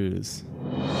news.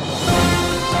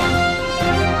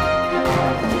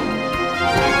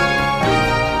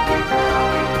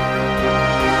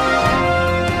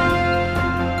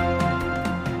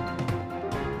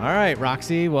 All right,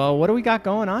 Roxy. Well, what do we got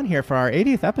going on here for our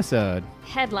 80th episode?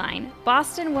 Headline: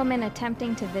 Boston woman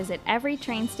attempting to visit every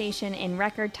train station in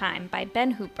record time by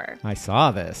Ben Hooper. I saw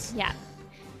this. Yeah.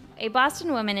 A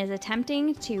Boston woman is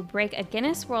attempting to break a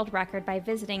Guinness World Record by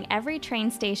visiting every train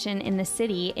station in the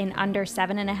city in under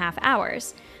 7.5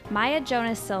 hours. Maya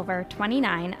Jonas Silver,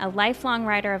 29, a lifelong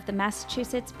rider of the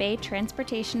Massachusetts Bay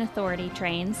Transportation Authority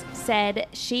trains, said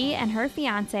she and her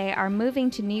fiancé are moving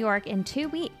to New York in 2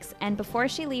 weeks, and before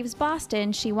she leaves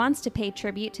Boston, she wants to pay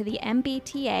tribute to the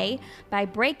MBTA by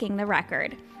breaking the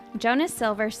record. Jonas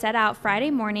Silver set out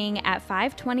Friday morning at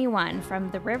 5:21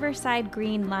 from the Riverside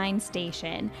Green Line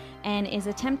station and is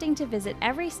attempting to visit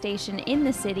every station in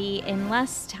the city in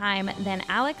less time than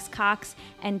Alex Cox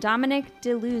and Dominic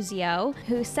DeLuzio,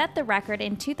 who set the record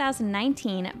in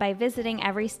 2019 by visiting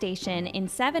every station in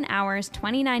 7 hours,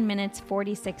 29 minutes,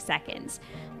 46 seconds.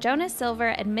 Jonas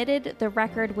Silver admitted the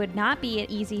record would not be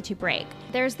easy to break.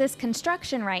 There's this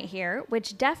construction right here,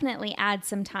 which definitely adds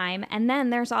some time, and then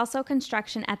there's also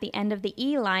construction at the end of the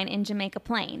E line in Jamaica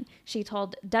Plain, she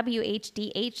told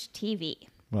WHDH-TV.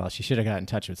 Well, she should have got in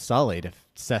touch with Sully to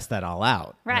suss that all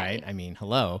out, Right. I mean,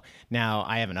 hello. Now,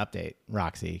 I have an update,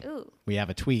 Roxy. Ooh. We have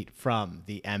a tweet from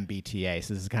the MBTA,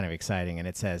 so this is kind of exciting, and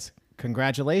it says,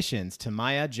 "Congratulations to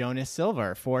Maya Jonas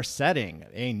Silver for setting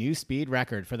a new speed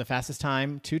record for the fastest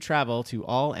time to travel to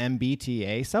all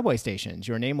MBTA subway stations.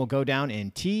 Your name will go down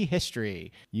in T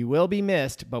history. You will be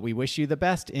missed, but we wish you the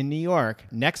best in New York.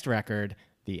 Next record,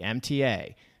 the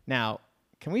MTA." Now,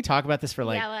 can we talk about this for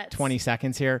let's. 20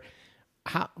 seconds here?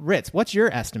 Ritz, what's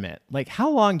your estimate? Like, how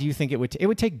long do you think it would it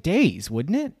would take days,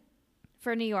 wouldn't it?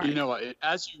 For New York. You know,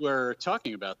 as you were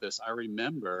talking about this, I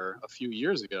remember a few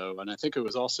years ago, and I think it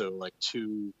was also like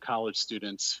 2 college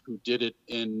students who did it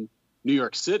in New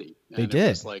York City. And They It did.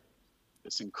 was like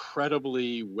this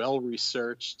incredibly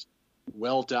well-researched,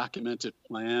 well-documented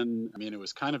plan. I mean, it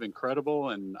was kind of incredible,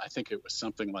 and I think it was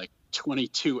something like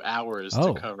 22 hours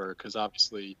Oh. to cover, because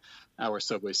obviously our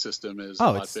subway system is Oh, a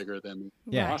lot it's- bigger than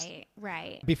Yeah. Boston.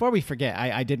 Right. Before we forget,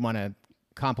 I did want to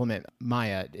compliment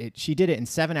Maya. She did it in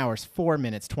 7 hours, 4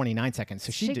 minutes, 29 seconds.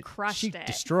 So She crushed she it.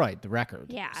 destroyed the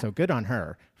record. Yeah. So good on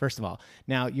her, first of all.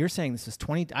 Now, you're saying this was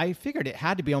 20. I figured it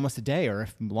had to be almost a day or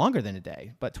if longer than a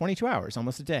day, but 22 hours,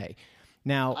 almost a day.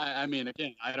 Now, I mean,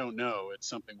 again, I don't know. It's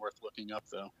something worth looking up,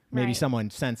 though. maybe Right. someone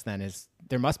since then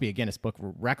there must be a Guinness Book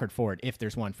record for it if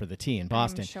there's one for the T in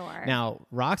Boston. sure. Now,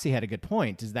 Roxy had a good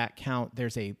point. Does that count?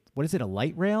 There's a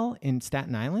light rail in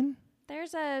Staten Island?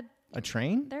 There's a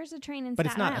train? train in But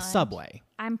it's Staten not a Island. subway.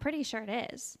 I'm pretty sure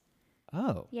it is.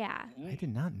 Oh. Yeah. I did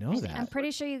not know that. I'm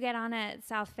pretty sure you get on at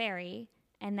South Ferry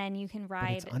and then you can But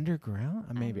ride. it's underground?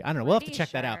 Maybe. I'm I don't know. We'll have to pretty check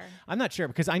that out. sure. I'm not sure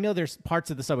because I know there's parts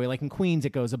of the subway, like in Queens,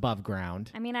 it goes above ground.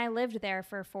 I mean, I lived there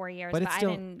for 4 years, But but it's I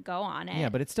still- didn't go on it. Yeah,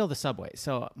 but it's still the subway.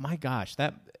 So, my gosh,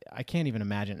 that I can't even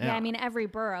imagine. Yeah, Now, I mean, every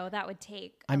borough that would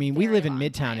take. I a mean, we very live in long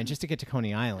Midtown, time. and just to get to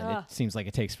Coney Island, Ugh. it seems like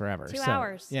it takes forever. 2 So,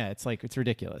 hours. Yeah, it's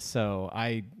ridiculous. So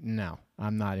no,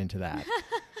 I'm not into that.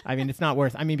 I mean, it's not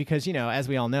worth. I mean, because as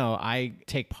we all know, I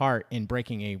take part in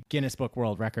breaking a Guinness Book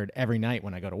World Record every night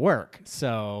when I go to work.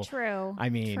 So True. I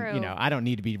mean, True. I don't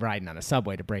need to be riding on a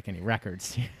subway to break any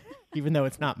records, even though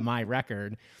it's not my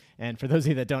record. And for those of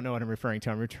you that don't know what I'm referring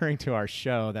to our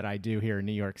show that I do here in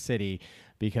New York City,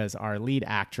 because our lead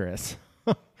actress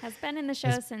Has been in the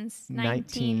show since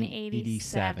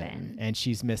 1987. and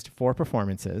she's missed 4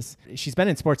 performances. She's been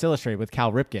in Sports Illustrated with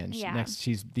Cal Ripken. Yeah.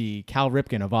 She's the Cal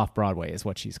Ripken of Off-Broadway is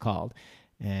what she's called.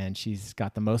 And she's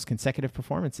got the most consecutive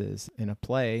performances in a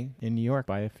play in New York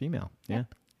by a female. Yeah,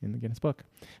 in the Guinness Book.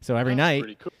 So every That's night,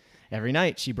 pretty cool. every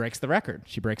night she breaks the record.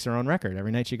 She breaks her own record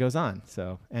every night she goes on.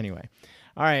 So anyway.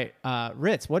 All right,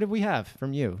 Ritz, what did we have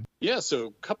from you? Yeah, so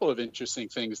a couple of interesting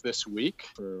things this week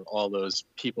for all those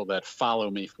people that follow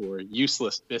me for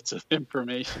useless bits of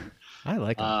information. I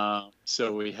like them.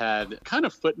 So we had kind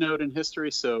of footnote in history.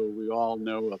 So we all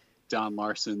know of Don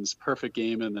Larson's perfect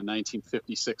game in the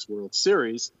 1956 World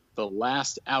Series. The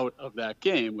last out of that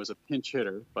game was a pinch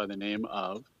hitter by the name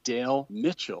of Dale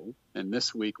Mitchell, and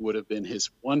this week would have been his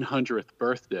 100th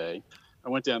birthday. I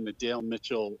went down the Dale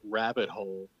Mitchell rabbit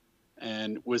hole,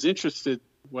 and was interested.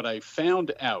 What I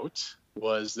found out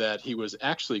was that he was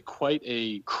actually quite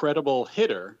a credible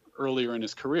hitter earlier in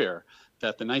his career,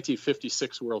 that the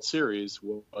 1956 World Series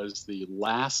was the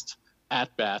last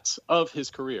at-bats of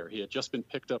his career. He had just been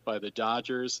picked up by the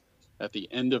Dodgers at the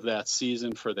end of that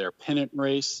season for their pennant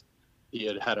race. He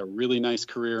had had a really nice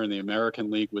career in the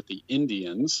American League with the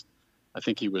Indians. I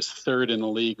think he was third in the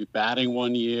league batting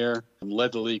one year,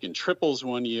 led the league in triples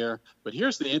one year. But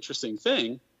here's the interesting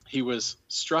thing. He was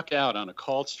struck out on a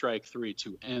called strike 3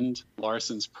 to end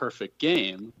Larson's perfect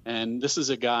game. And this is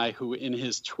a guy who in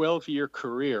his 12-year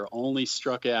career only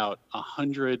struck out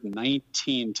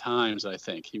 119 times, I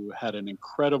think. He had an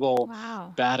incredible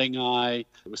batting eye.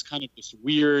 It was kind of this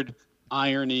weird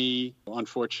irony.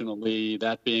 Unfortunately,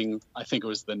 that being, I think it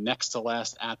was the next to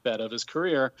last at-bat of his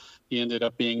career, he ended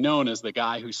up being known as the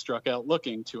guy who struck out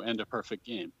looking to end a perfect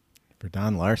game. For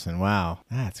Don Larson, wow,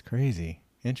 that's crazy.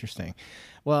 Interesting.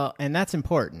 Well, and that's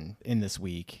important in this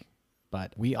week,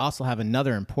 but we also have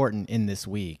another important in this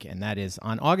week, and that is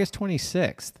on August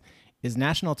 26th is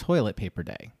National Toilet Paper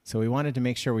Day. So we wanted to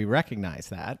make sure we recognize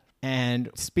that. And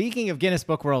speaking of Guinness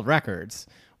Book World Records,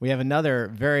 we have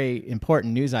another very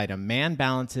important news item. Man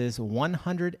balances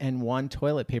 101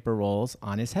 toilet paper rolls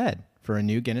on his head for a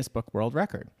new Guinness Book World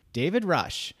Record. David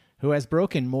Rush, who has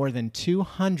broken more than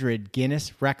 200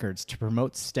 Guinness records to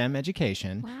promote STEM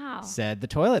education, said the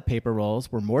toilet paper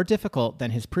rolls were more difficult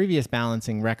than his previous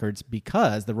balancing records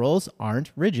because the rolls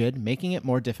aren't rigid, making it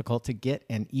more difficult to get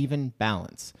an even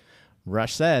balance.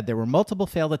 Rush said there were multiple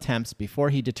failed attempts before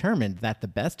he determined that the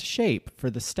best shape for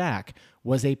the stack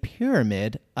was a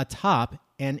pyramid atop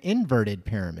an inverted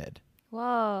pyramid.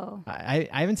 Whoa. I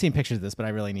haven't seen pictures of this, but I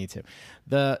really need to.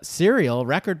 The serial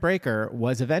record breaker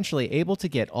was eventually able to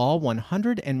get all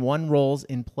 101 rolls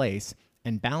in place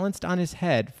and balanced on his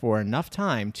head for enough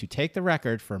time to take the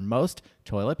record for most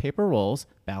toilet paper rolls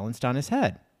balanced on his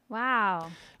head. Wow.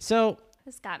 So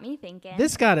this got me thinking.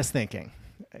 This got us thinking.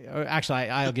 Actually,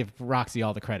 I'll give Roxy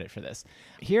all the credit for this.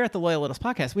 Here at the Loyal Littles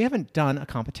podcast, we haven't done a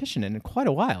competition in quite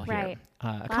a while here. Right.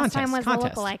 Last time was the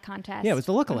lookalike contest. Yeah, it was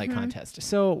the lookalike contest.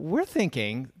 So we're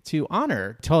thinking to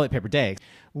honor Toilet Paper Day,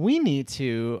 we need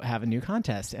to have a new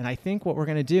contest. And I think what we're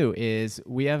going to do is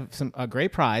we have a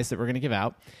great prize that we're going to give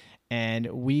out. And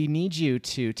we need you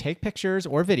to take pictures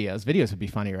or videos. Videos would be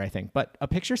funnier, I think, but a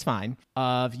picture's fine,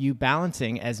 of you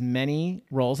balancing as many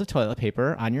rolls of toilet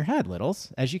paper on your head,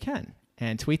 Littles, as you can.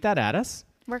 And tweet that at us.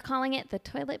 We're calling it the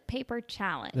Toilet Paper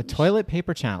Challenge. The Toilet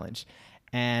Paper Challenge.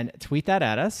 And tweet that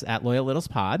at us at Loyal Littles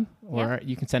Pod, or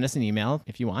you can send us an email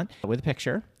if you want with a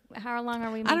picture. How long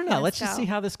are we making I don't know. Let's this just see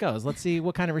how this goes. Let's see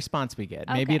what kind of response we get.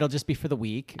 Okay. Maybe it'll just be for the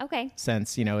week. Okay.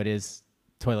 Since, it is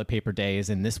Toilet Paper Day is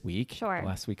in this week. Sure. The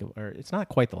last week or it's not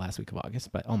quite the last week of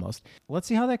August, but almost. Let's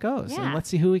see how that goes. Yeah. And let's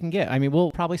see who we can get. I mean,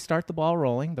 we'll probably start the ball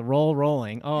rolling, the roll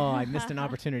rolling. Oh, I missed an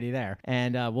opportunity there.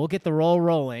 And we'll get the roll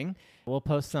rolling. We'll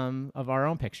post some of our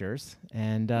own pictures.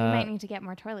 And we might need to get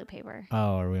more toilet paper.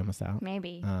 Oh, are we almost out?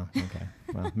 Maybe. Oh, okay.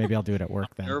 Well, maybe I'll do it at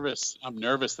work then. I'm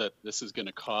nervous that this is going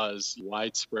to cause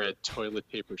widespread toilet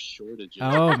paper shortages.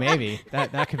 Oh, maybe.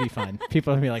 That could be fun.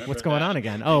 People will be like, what's going on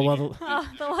again? Oh, well.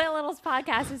 The Loyal Littles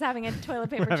podcast is having a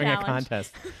toilet paper We're having challenge. a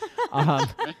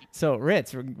contest. So,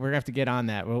 Ritz, we're going to have to get on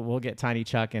that. We'll get Tiny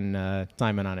Chuck and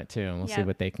Simon on it, too, and we'll see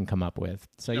what they can come up with.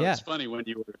 So, It's funny, when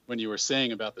you were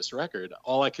saying about this record,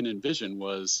 all I can envision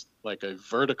was like a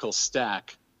vertical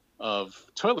stack of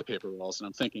toilet paper rolls. And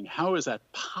I'm thinking, how is that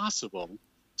possible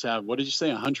to have, what did you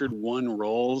say, 101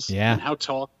 rolls? Yeah. And how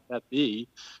tall could that be?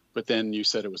 But then you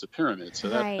said it was a pyramid. So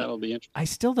that'll be interesting. I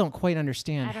still don't quite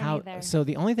understand how. Either. So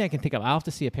the only thing I can think of, I'll have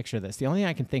to see a picture of this. The only thing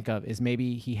I can think of is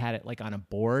maybe he had it like on a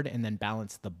board and then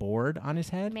balanced the board on his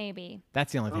head. Maybe.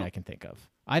 That's the only thing I can think of.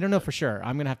 I don't know for sure.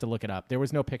 I'm going to have to look it up. There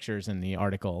was no pictures in the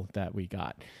article that we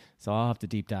got. So I'll have to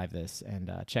deep dive this and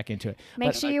check into it.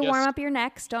 Make sure you warm up your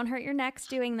necks. Don't hurt your necks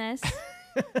doing this.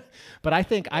 But I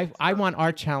think I want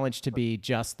our challenge to be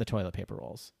just the toilet paper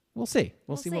rolls. We'll see.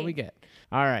 We'll see what we get.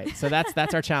 All right. So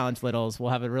that's our challenge, Littles.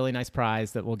 We'll have a really nice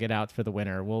prize that we'll get out for the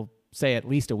winner. We'll say at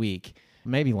least a week,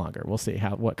 maybe longer. We'll see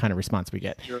what kind of response we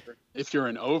get. If you're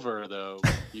an over, though,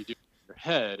 you do your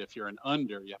head. If you're an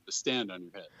under, you have to stand on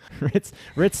your head.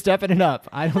 Ritz stepping it up.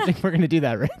 I don't think we're going to do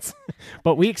that, Ritz.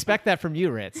 But we expect that from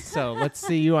you, Ritz. So let's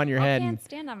see you on your head. I can't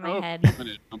stand on my head.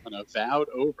 I'm going to vow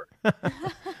over.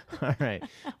 All right.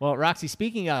 Well, Roxy,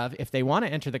 speaking of, if they want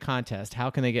to enter the contest, how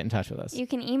can they get in touch with us? You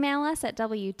can email us at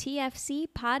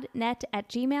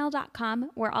WTFCpodnet@gmail.com.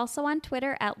 We're also on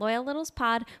Twitter at Loyal Littles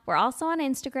Pod. We're also on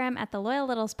Instagram at the Loyal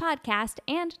Littles Podcast.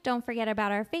 And don't forget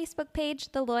about our Facebook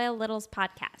page, the Loyal Littles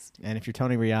Podcast. And if you're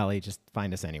Tony Reale, just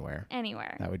find us anywhere.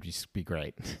 Anywhere. That would just be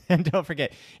great. And don't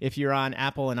forget, if you're on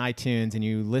Apple and iTunes and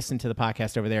you listen to the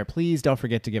podcast over there, please don't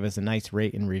forget to give us a nice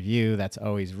rate and review. That's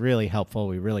always really helpful.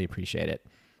 We really appreciate it.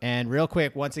 And real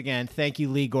quick, once again, thank you,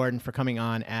 Lee Gordon, for coming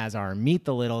on as our Meet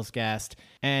the Littles guest.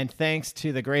 And thanks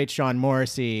to the great Sean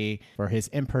Morrissey for his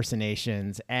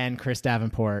impersonations and Chris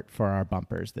Davenport for our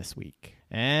bumpers this week.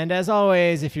 And as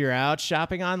always, if you're out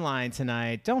shopping online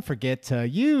tonight, don't forget to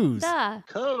use the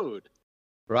code.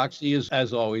 Roxy is,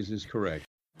 as always, is correct.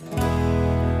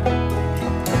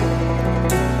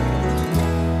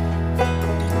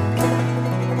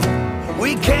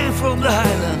 We came from the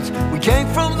highlands, we came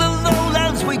from the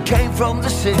lowlands, we came from the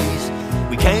cities,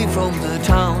 we came from the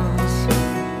towns.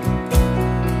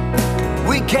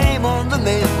 We came on the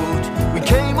mail route, we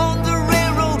came on the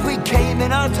railroad, we came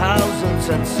in our thousands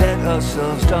and set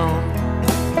ourselves down.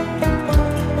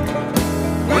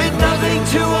 With nothing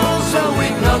to also,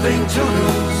 with nothing to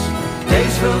lose,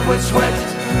 days filled with sweat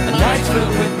and nights filled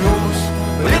with blues.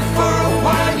 But if for a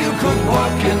while you could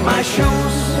walk in my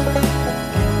shoes,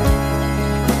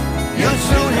 you'll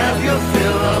soon have your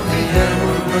fill of the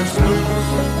immigrant's blues.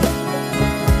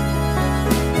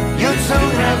 You'll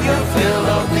soon have your fill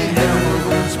of the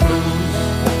immigrant's blues.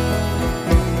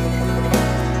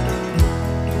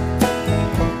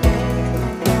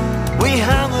 We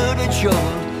hammered and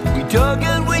shoveled, we dug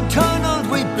and we tunneled,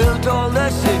 we built all the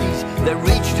cities that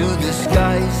reached to the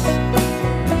skies.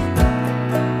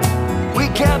 We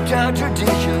kept our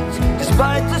traditions,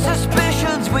 despite the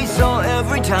suspicions we saw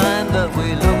every time that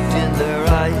we looked in their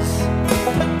eyes.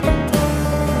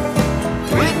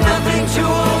 With nothing to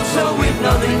also, with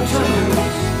nothing to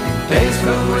lose, days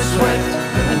filled with sweat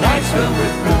and nights filled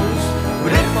with blues.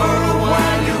 But if for a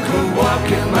while you could walk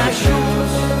in my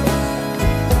shoes,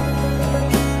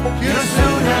 you'll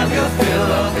soon have your fill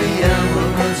of the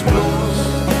immigrant's blues.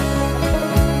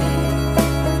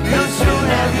 You'll soon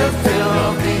have your fill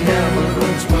of the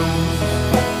immigrant's blues.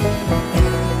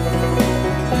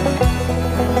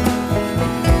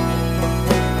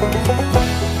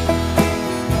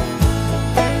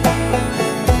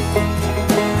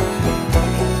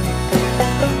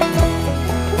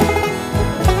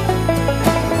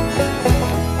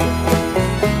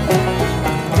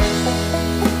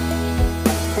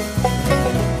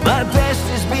 My best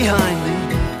is behind me.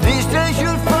 These days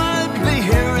you'll find me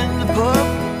here in the pub,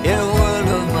 in a world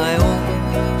of my own.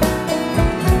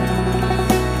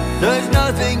 There's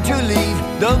nothing to leave,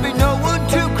 there'll be no one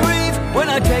to grieve. When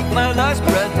I take my last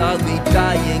breath, I'll be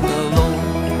dying alone.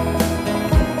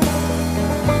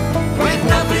 With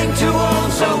nothing to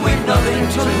own, so with nothing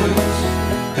to lose,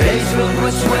 days filled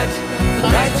with sweat, the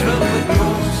nights filled with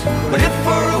blues. But if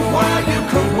for a while you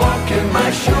could walk in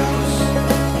my shoes,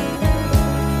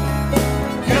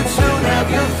 you'd soon have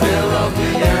your fill of the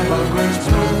immigrant's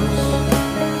blues.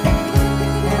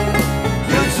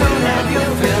 You'd soon have your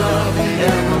fill of the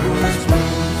immigrant's blues.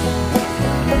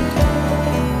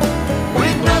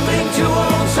 With nothing to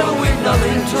own, so with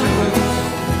nothing to lose,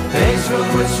 days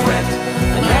filled with sweat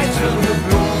and nights filled with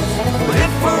blues. But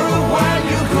if for a while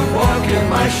you could walk in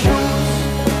my shoes,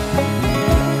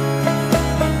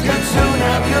 you'd soon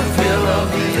have your fill of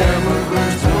the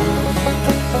immigrant's blues.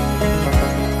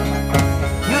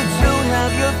 You'd soon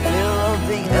have your fill of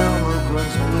the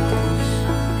immigrant's blues.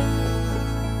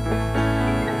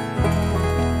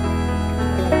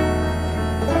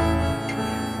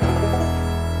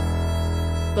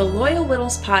 The Loyal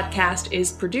Littles podcast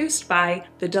is produced by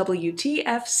the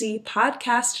WTFC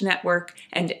Podcast Network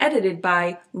and edited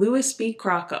by Louis B.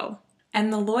 Crocco.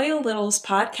 And the Loyal Littles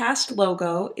podcast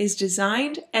logo is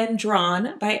designed and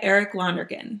drawn by Eric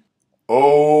Lonergan.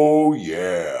 Oh,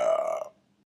 yeah.